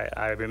 but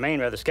I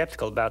remain rather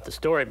skeptical about the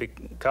story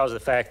because of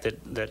the fact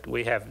that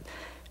we have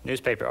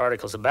newspaper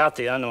articles about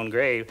the unknown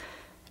grave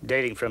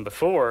dating from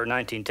before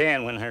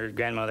 1910 when her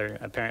grandmother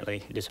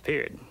apparently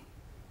disappeared.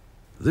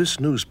 This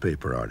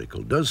newspaper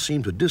article does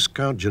seem to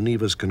discount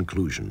Geneva's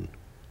conclusion.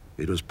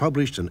 It was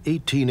published in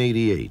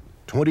 1888,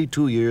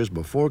 22 years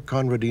before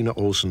Conradina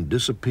Olson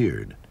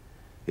disappeared.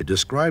 It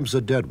describes the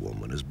dead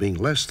woman as being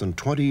less than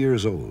 20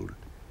 years old.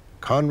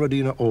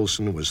 Conradina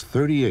Olson was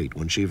 38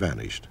 when she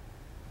vanished.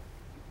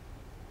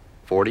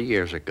 40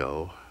 years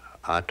ago,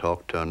 I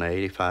talked to an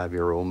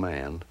 85-year-old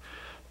man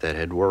that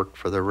had worked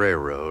for the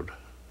railroad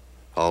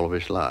all of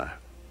his life.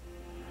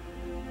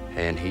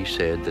 And he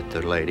said that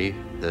the lady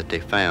that they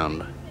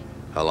found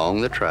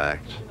along the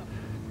tracks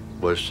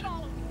was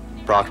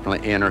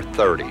approximately in her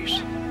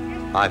 30s.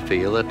 I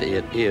feel that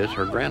it is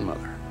her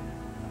grandmother.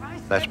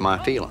 That's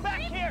my feeling.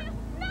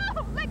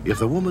 If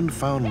the woman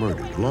found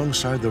murdered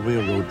alongside the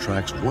railroad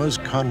tracks was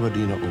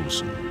Conradina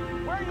Olson,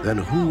 then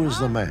who was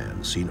the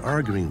man seen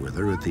arguing with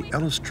her at the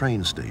Ellis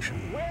train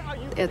station?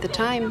 At the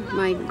time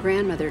my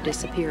grandmother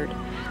disappeared,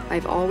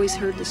 I've always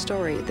heard the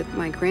story that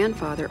my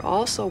grandfather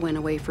also went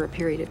away for a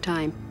period of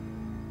time.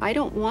 I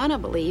don't want to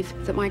believe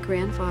that my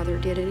grandfather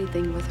did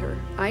anything with her.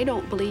 I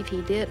don't believe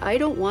he did. I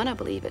don't want to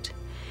believe it.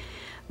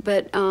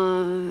 But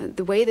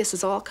the way this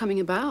is all coming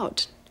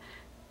about,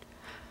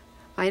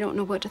 I don't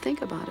know what to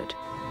think about it.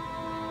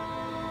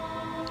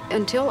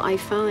 Until I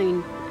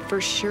find for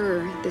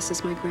sure this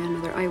is my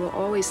grandmother, I will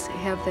always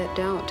have that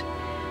doubt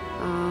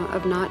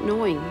of not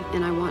knowing,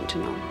 and I want to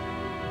know.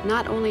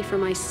 Not only for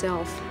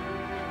myself,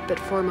 but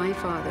for my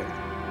father.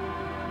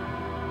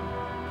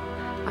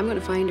 I'm going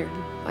to find her.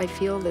 I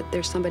feel that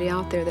there's somebody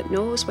out there that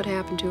knows what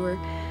happened to her,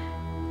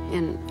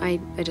 and I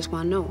just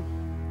want to know.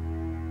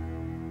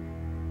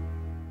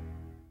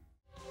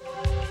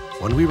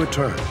 When we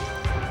return,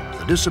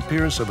 the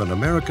disappearance of an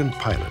American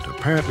pilot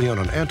apparently on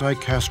an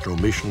anti-Castro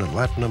mission in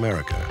Latin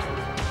America.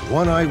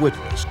 One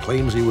eyewitness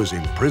claims he was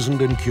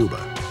imprisoned in Cuba.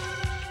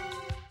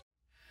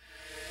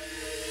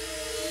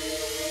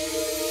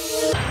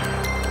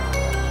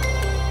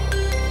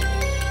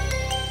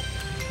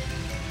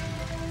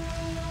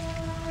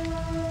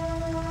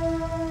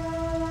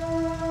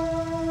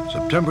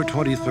 September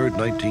 23,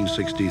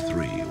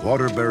 1963,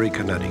 Waterbury,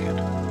 Connecticut.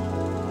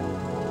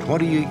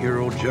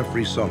 28-year-old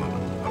Jeffrey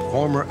Sullivan, a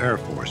former Air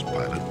Force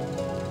pilot,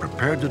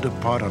 prepared to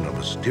depart on a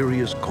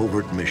mysterious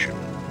covert mission.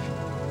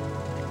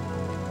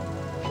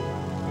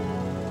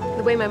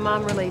 The way my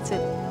mom relates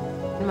it,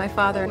 my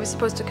father was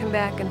supposed to come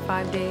back in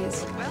 5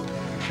 days.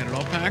 Got it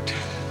all packed.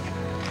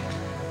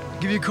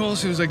 Give you a call as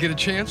soon as I get a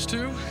chance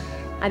to.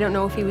 I don't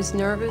know if he was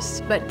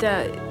nervous, but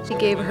he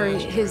gave her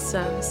his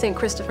St.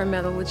 Christopher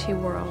medal, which he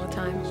wore all the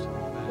time.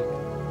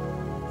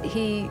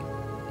 He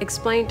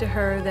explained to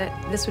her that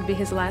this would be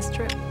his last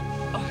trip.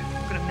 Oh,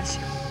 I'm gonna miss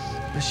you.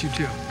 Miss you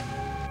too.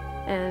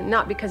 And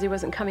not because he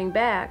wasn't coming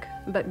back,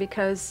 but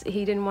because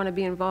he didn't want to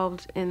be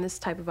involved in this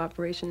type of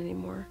operation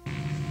anymore.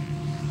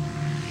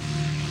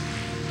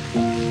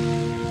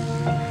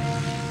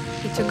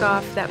 He took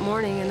off that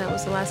morning, and that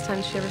was the last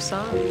time she ever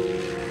saw him.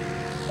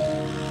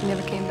 He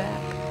never came back.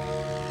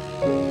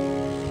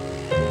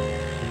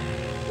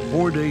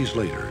 4 days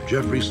later,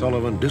 Jeffrey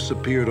Sullivan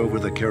disappeared over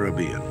the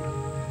Caribbean.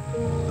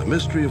 The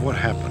mystery of what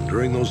happened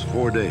during those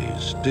 4 days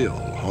still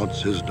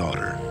haunts his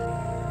daughter.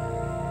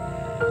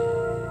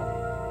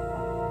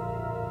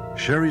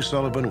 Sherry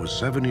Sullivan was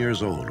 7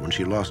 years old when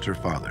she lost her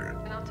father.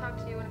 And I'll talk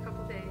to you in a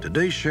couple days.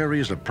 Today,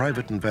 Sherry is a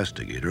private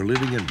investigator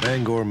living in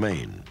Bangor,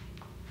 Maine.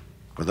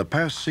 For the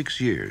past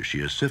 6 years, she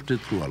has sifted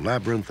through a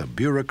labyrinth of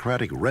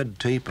bureaucratic red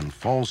tape and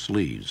false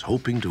leads,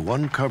 hoping to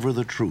uncover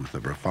the truth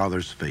of her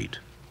father's fate.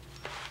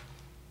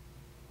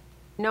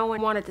 No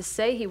one wanted to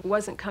say he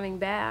wasn't coming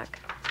back.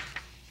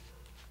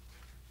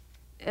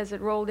 As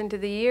it rolled into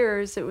the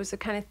years, it was the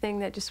kind of thing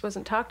that just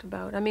wasn't talked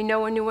about. I mean, no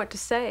one knew what to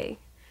say.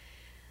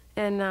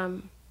 And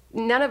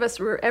none of us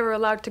were ever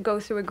allowed to go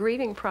through a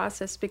grieving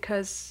process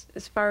because,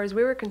 as far as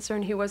we were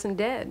concerned, he wasn't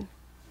dead.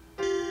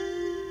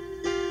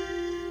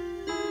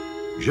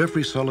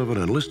 Jeffrey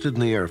Sullivan enlisted in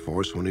the Air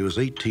Force when he was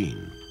 18.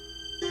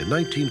 In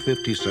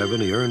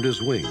 1957, he earned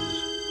his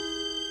wings.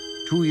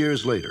 2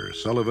 years later,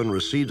 Sullivan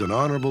received an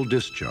honorable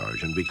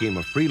discharge and became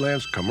a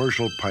freelance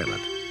commercial pilot.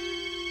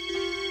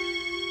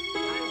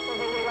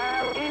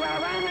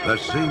 That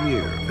same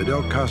year,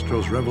 Fidel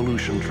Castro's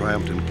revolution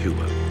triumphed in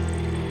Cuba.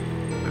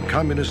 The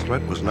communist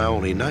threat was now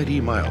only 90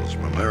 miles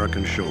from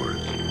American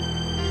shores.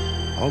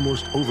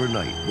 Almost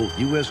overnight, both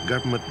U.S.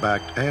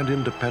 government-backed and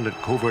independent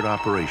covert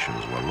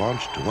operations were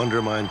launched to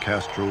undermine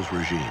Castro's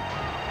regime.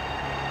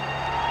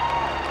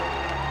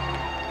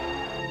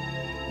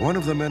 One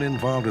of the men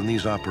involved in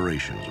these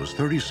operations was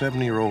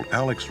 37-year-old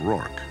Alex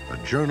Rourke, a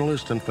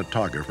journalist and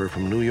photographer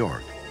from New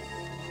York.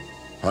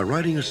 By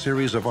writing a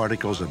series of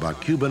articles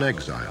about Cuban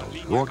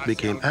exiles, Rourke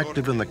became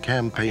active in the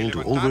campaign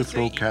to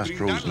overthrow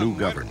Castro's new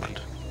government.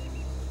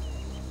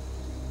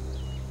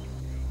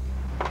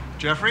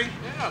 Jeffrey?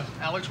 Yeah,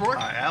 Alex Rourke.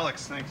 Hi,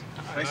 Alex. Thanks.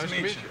 Nice to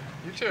meet you.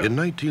 You too. In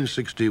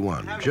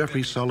 1961,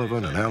 Jeffrey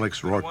Sullivan and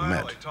Alex Rourke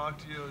met.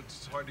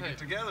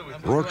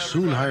 Rourke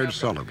soon hired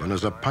Sullivan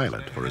as a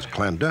pilot for his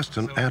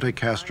clandestine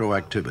anti-Castro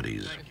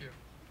activities.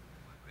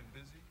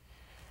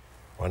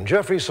 When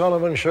Jeffrey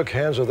Sullivan shook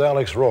hands with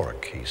Alex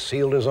Rourke, he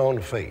sealed his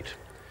own fate.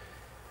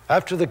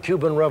 After the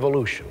Cuban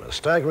Revolution, a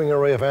staggering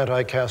array of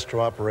anti-Castro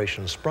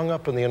operations sprung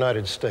up in the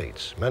United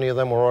States. Many of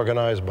them were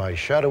organized by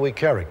shadowy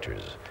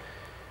characters.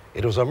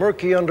 It was a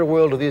murky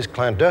underworld of these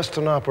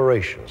clandestine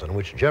operations in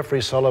which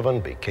Jeffrey Sullivan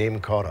became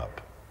caught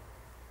up.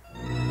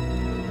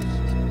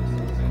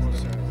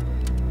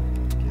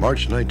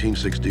 March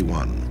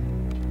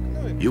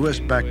 1961.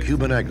 U.S.-backed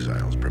Cuban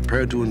exiles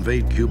prepared to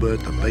invade Cuba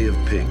at the Bay of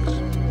Pigs.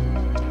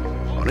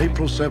 On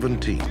April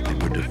 17th, they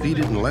were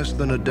defeated in less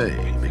than a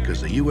day because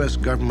the U.S.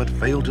 government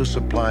failed to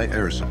supply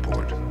air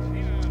support.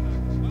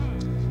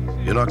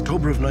 In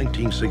October of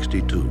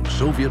 1962,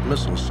 Soviet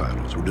missile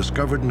silos were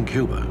discovered in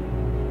Cuba.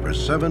 For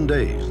 7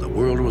 days, the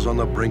world was on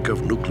the brink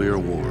of nuclear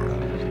war.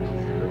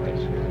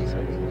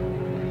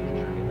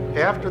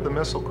 After the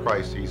missile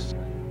crises,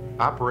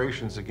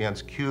 operations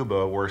against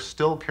Cuba were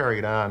still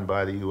carried on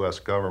by the U.S.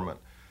 government,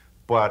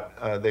 but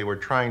they were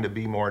trying to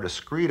be more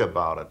discreet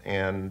about it,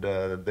 and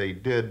they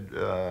did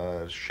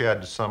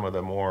shed some of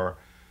the more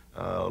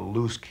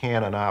loose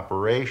cannon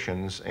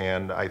operations,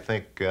 and I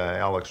think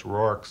Alex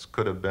Rourke's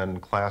could have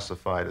been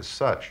classified as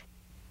such.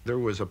 There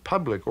was a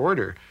public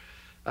order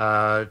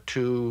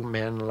to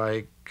men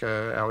like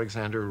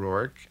Alexander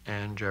Rourke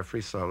and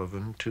Jeffrey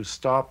Sullivan to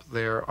stop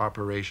their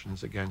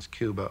operations against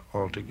Cuba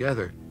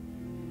altogether.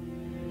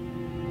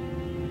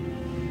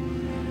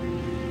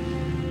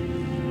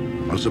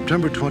 On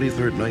September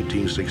 23,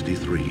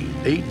 1963,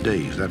 8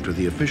 days after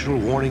the official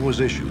warning was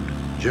issued,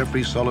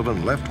 Jeffrey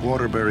Sullivan left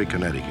Waterbury,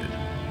 Connecticut.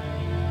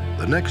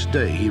 The next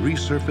day, he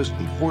resurfaced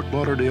in Fort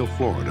Lauderdale,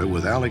 Florida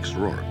with Alex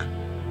Rourke.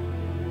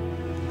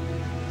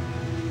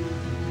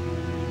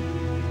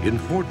 In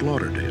Fort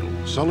Lauderdale,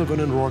 Sullivan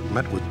and Rourke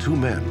met with two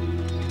men.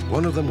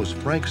 One of them was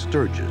Frank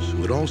Sturgis,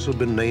 who had also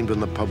been named in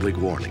the public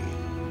warning.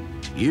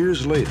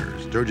 Years later,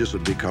 Sturgis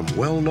would become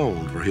well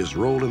known for his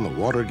role in the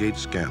Watergate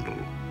scandal.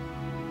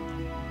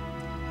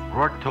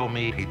 Rourke told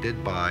me he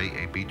did buy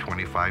a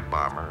B-25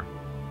 bomber,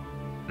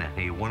 and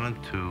he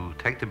wanted to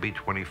take the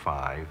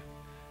B-25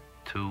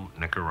 to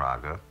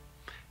Nicaragua.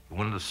 He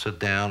wanted to sit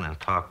down and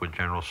talk with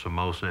General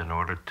Somoza in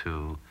order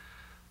to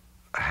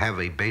have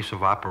a base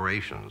of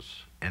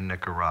operations in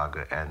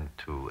Nicaragua and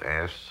to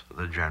ask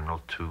the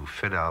general to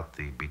fit out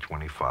the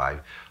B-25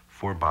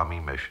 for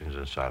bombing missions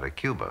inside of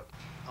Cuba.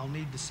 I'll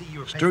need to see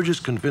your Sturgis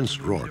convinced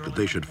Rourke that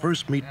they should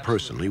first meet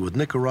personally with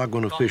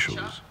Nicaraguan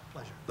officials.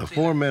 The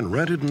four men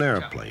rented an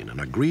airplane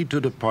and agreed to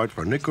depart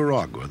for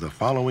Nicaragua the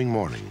following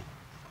morning.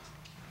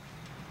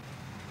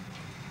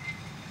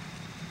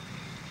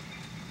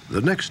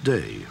 The next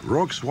day,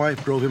 Rourke's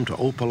wife drove him to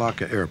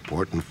Opa-locka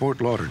Airport in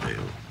Fort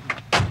Lauderdale.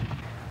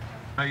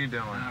 How you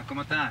doing?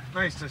 ¿Cómo está?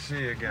 Nice to see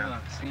you again.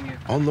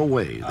 On the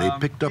way, they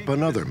picked up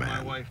another My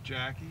man. wife,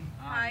 Jackie.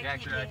 Hi,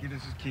 Jackie,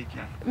 this is Kiki.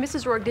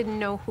 Mrs. Rourke didn't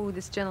know who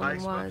this gentleman I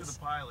spoke to was.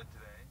 the pilot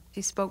today.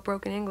 She spoke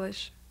broken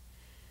English.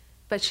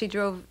 But she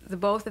drove the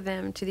both of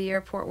them to the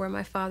airport where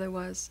my father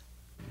was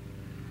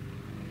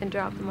and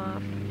dropped them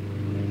off.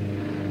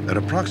 At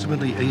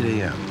approximately 8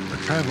 a.m., the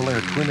Travel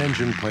Air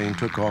twin-engine plane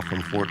took off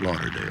from Fort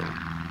Lauderdale.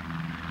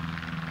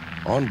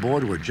 On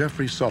board were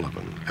Jeffrey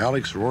Sullivan,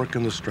 Alex Rourke,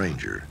 and the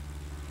stranger.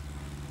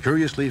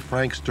 Curiously,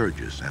 Frank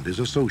Sturgis and his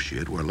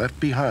associate were left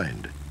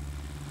behind.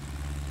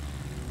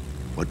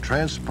 What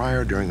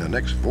transpired during the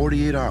next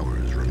 48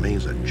 hours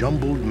remains a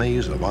jumbled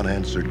maze of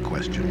unanswered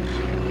questions.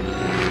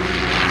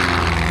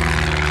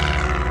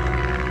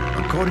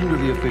 According to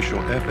the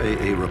official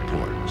FAA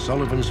report,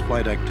 Sullivan's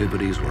flight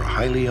activities were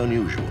highly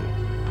unusual.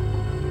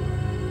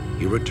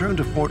 He returned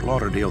to Fort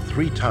Lauderdale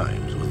 3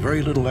 times with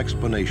very little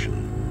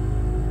explanation.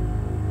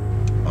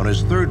 On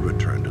his third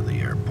return to the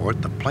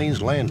airport, the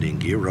plane's landing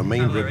gear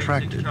remained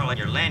retracted. Charlie,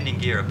 your landing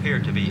gear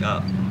appeared to be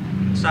up.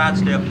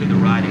 Sidestep to the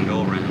right and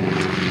go around.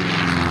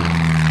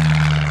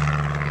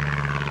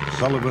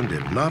 Sullivan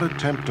did not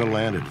attempt to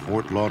land at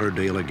Fort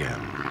Lauderdale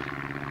again.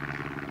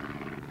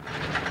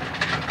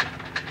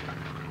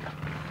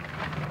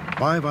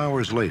 5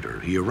 hours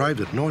later, he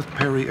arrived at North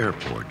Perry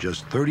Airport,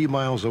 just 30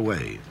 miles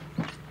away.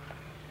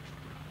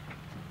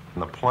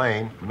 The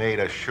plane made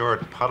a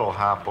short puddle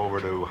hop over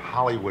to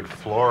Hollywood,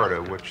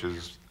 Florida, which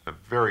is a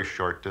very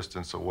short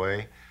distance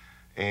away,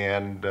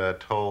 and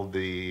told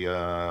the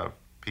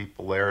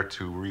people there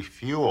to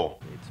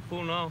refuel. It's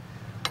full now.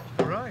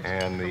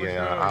 And the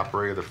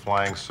operator of the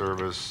flying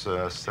service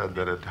said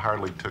that it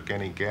hardly took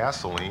any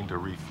gasoline to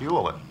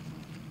refuel it.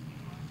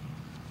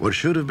 What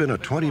should have been a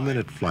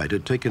 20-minute flight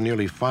had taken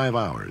nearly 5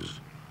 hours.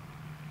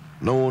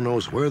 No one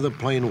knows where the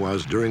plane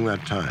was during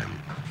that time.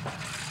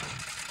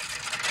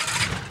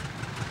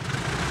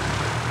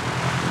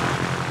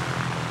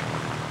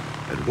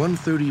 At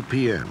 1:30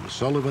 p.m.,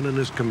 Sullivan and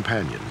his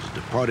companions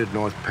departed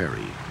North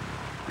Perry.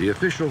 The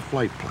official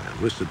flight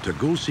plan listed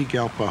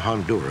Tegucigalpa,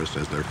 Honduras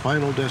as their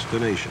final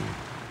destination.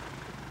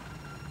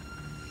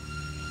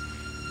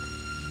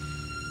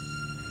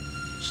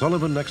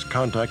 Sullivan next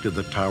contacted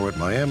the tower at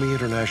Miami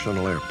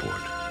International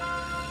Airport.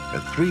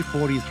 At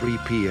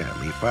 3:43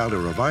 p.m., he filed a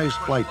revised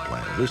flight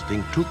plan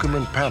listing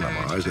Tucumán,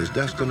 Panama as his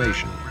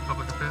destination.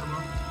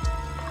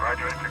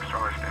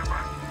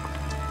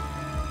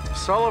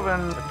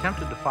 Sullivan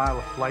attempted to file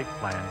a flight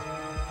plan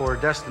for a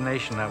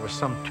destination that was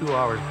some 2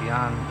 hours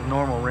beyond the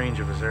normal range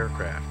of his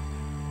aircraft.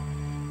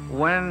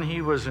 When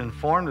he was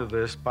informed of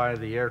this by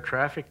the air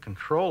traffic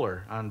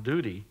controller on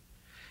duty,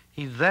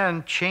 he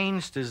then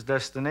changed his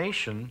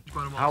destination.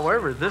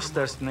 However, this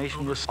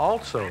destination was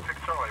also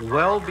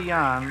well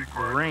beyond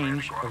the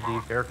range of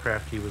the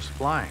aircraft he was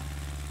flying.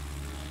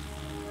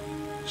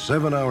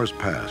 7 hours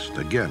passed,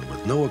 again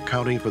with no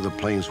accounting for the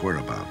plane's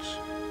whereabouts.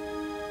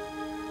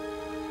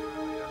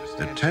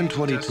 At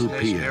 10:22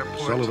 p.m.,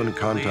 Sullivan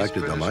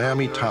contacted the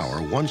Miami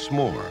Tower once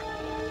more.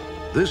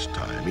 This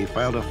time, he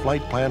filed a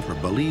flight plan for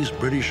Belize,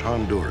 British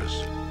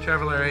Honduras.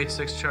 Traveler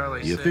 86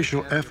 Charlie. The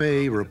official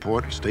FAA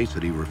report states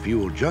that he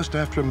refueled just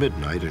after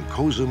midnight in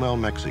Cozumel,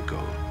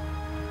 Mexico.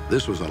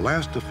 This was the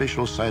last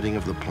official sighting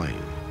of the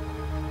plane.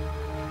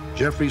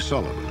 Jeffrey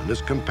Sullivan and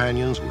his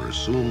companions were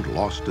assumed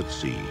lost at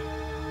sea.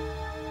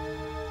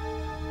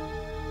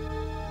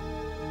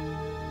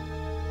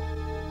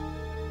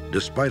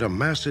 Despite a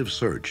massive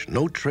search,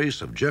 no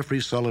trace of Jeffrey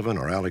Sullivan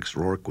or Alex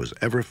Rourke was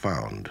ever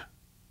found.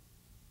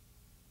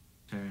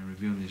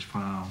 Reviewing this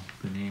file,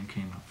 the name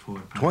came up for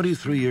it.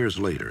 23 years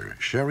later,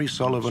 Sherry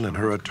Sullivan and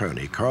her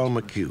attorney, Carl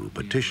McHugh,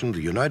 petitioned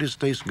the United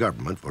States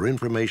government for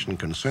information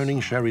concerning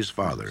Sherry's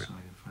father.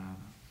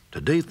 To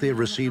date, they have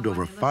received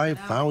over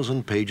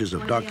 5,000 pages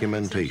of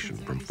documentation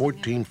from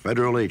 14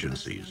 federal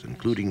agencies,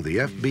 including the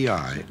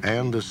FBI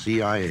and the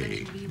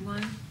CIA.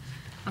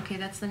 Okay,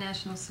 that's the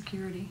national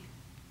security.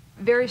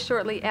 Very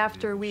shortly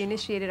after we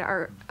initiated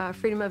our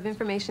Freedom of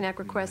Information Act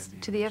request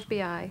to the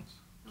FBI,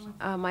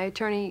 my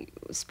attorney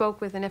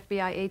spoke with an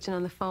FBI agent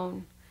on the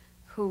phone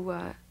who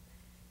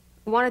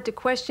wanted to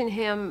question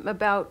him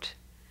about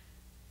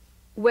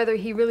whether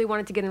he really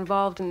wanted to get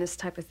involved in this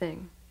type of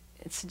thing,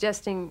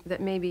 suggesting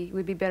that maybe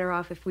we'd be better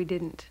off if we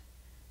didn't.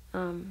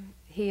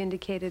 He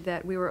indicated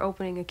that we were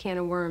opening a can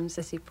of worms,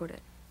 as he put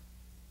it.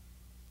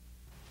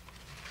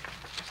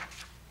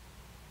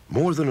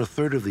 More than a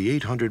third of the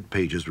 800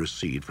 pages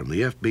received from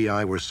the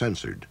FBI were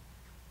censored.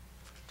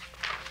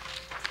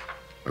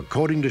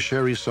 According to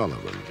Sherry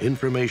Sullivan,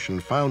 information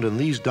found in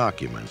these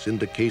documents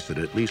indicates that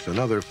at least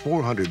another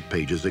 400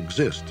 pages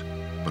exist,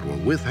 but were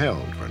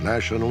withheld for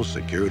national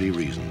security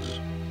reasons.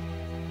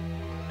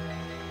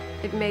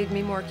 It made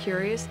me more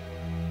curious.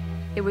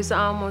 It was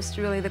almost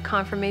really the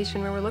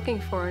confirmation we were looking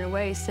for, in a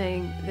way,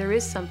 saying there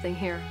is something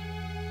here.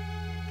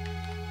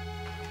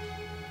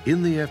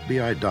 In the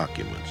FBI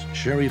documents,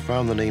 Sherry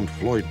found the name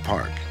Floyd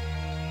Park.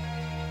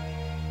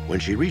 When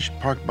she reached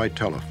Park by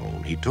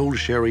telephone, he told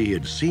Sherry he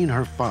had seen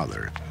her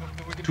father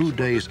 2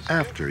 days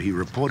after he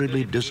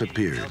reportedly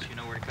disappeared.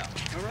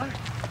 All right.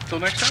 Till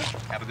next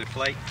time. Have a good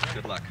flight.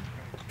 Good luck.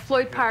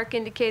 Floyd Park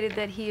indicated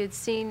that he had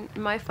seen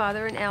my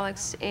father and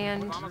Alex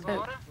and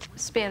a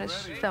Spanish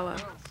fellow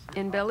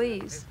in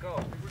Belize.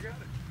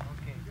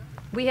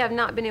 We have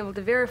not been able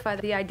to verify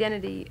the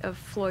identity of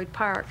Floyd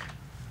Park,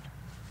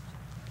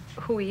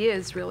 who he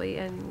is really,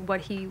 and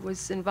what he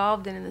was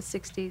involved in the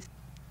 60s,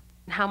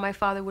 and how my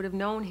father would have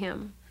known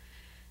him,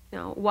 you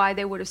know, why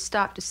they would have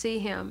stopped to see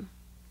him.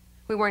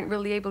 We weren't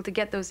really able to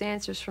get those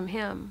answers from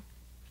him.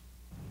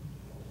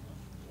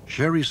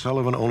 Sherry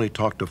Sullivan only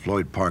talked to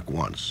Floyd Park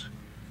once.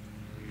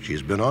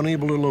 She's been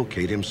unable to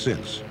locate him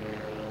since.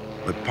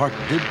 But Park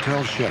did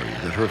tell Sherry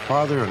that her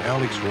father and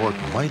Alex Rourke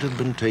might have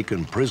been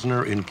taken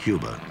prisoner in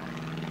Cuba.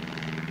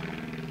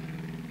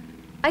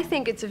 I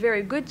think it's a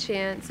very good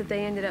chance that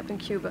they ended up in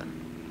Cuba.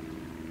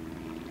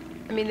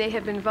 I mean, they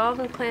have been involved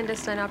in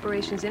clandestine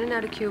operations in and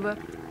out of Cuba.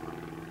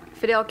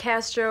 Fidel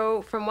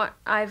Castro, from what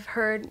I've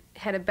heard,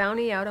 had a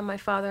bounty out on my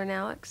father and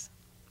Alex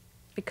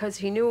because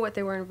he knew what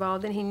they were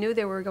involved in. He knew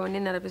they were going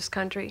in and out of his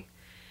country.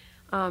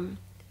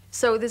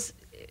 So there's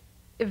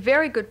a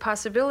very good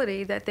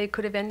possibility that they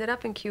could have ended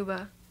up in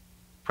Cuba.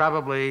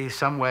 Probably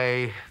some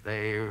way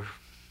they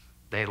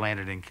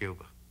landed in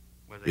Cuba.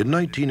 In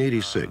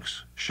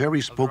 1986,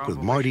 Sherry spoke with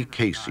Marty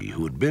Casey,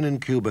 who had been in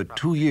Cuba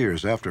 2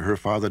 years after her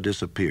father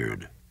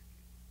disappeared.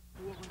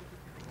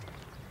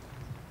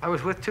 I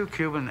was with 2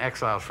 Cuban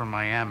exiles from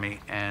Miami,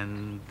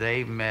 and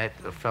they met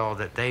a fellow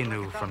that they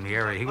knew from the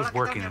area. He was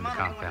working in the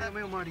compound.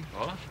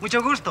 Hola.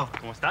 Mucho gusto.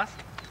 ¿Cómo estás?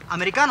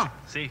 ¿Americano?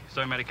 Sí,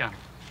 soy americano.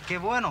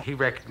 He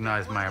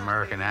recognized my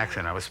American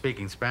accent. I was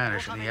speaking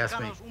Spanish, and he asked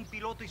me,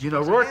 "You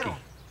know Rourke?"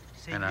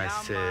 And I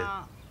said,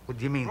 "What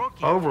do you mean,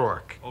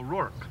 O'Rourke?"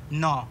 O'Rourke.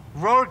 No,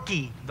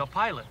 Rourke. The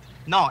pilot.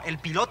 No, el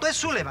piloto es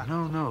Sullivan.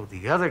 No,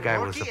 the other guy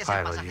was the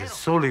pilot. He's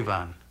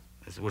Sullivan,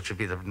 which would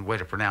be the way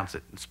to pronounce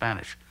it in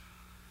Spanish.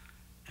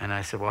 And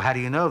I said, "Well, how do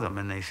you know them?"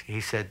 And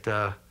he said,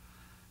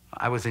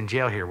 "I was in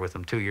jail here with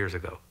them 2 years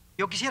ago."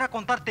 Yo quisiera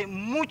contarte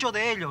mucho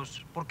de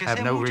ellos, porque I have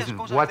sé no muchas reason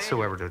cosas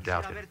whatsoever de to ellos.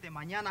 doubt Quisiera it. verte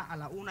mañana a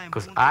la 1 en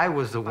Because punto. I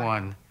was the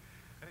one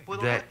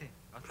that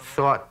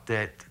thought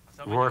that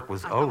Rourke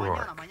was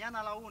O'Rourke.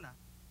 Mañana a la 1.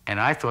 And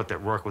I thought that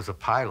Rourke was a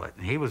pilot,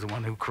 and he was the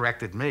one who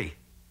corrected me.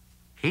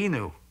 He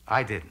knew,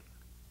 I didn't.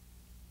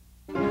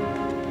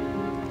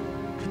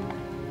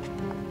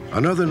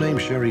 Another name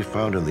Sherry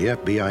found in the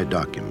FBI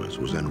documents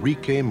was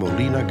Enrique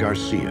Molina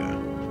Garcia,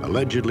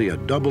 allegedly a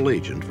double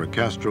agent for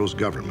Castro's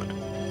government.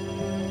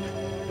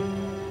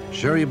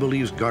 Sherry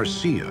believes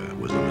Garcia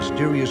was the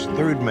mysterious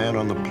third man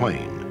on the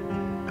plane,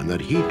 and that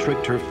he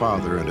tricked her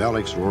father and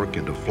Alex Rourke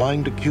into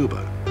flying to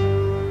Cuba.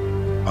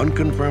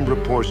 Unconfirmed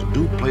reports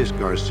do place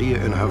Garcia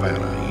in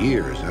Havana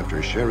years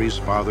after Sherry's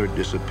father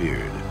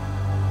disappeared.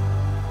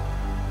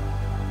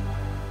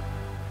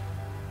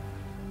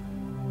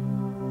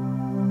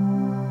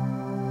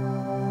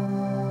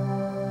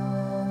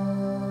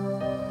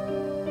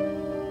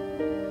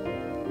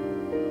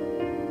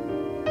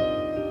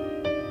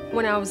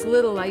 When I was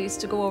little, I used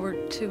to go over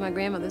to my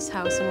grandmother's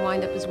house and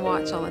wind up his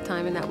watch all the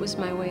time, and that was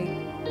my way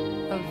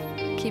of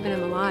keeping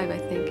him alive, I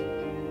think.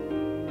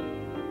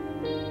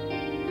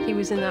 He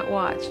was in that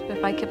watch.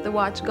 If I kept the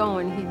watch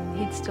going,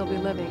 he'd still be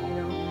living, you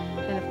know.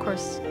 And of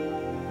course,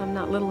 I'm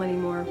not little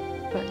anymore,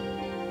 but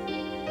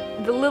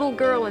the little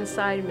girl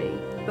inside me,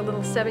 the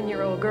little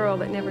 7-year-old girl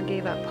that never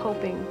gave up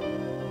hoping,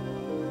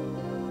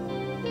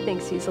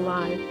 thinks he's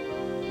alive.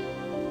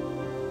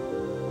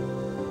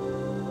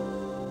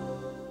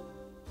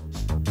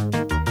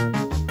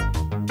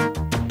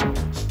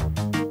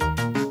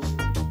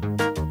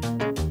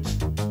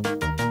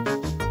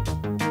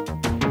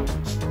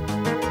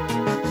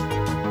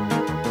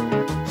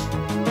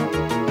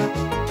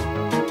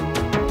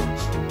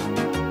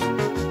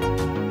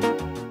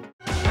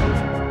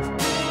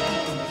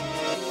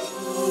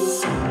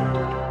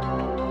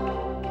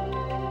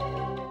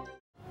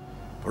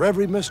 For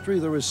every mystery,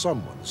 there is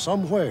someone,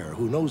 somewhere,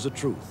 who knows the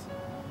truth.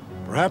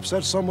 Perhaps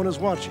that someone is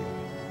watching.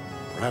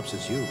 Perhaps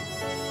it's you.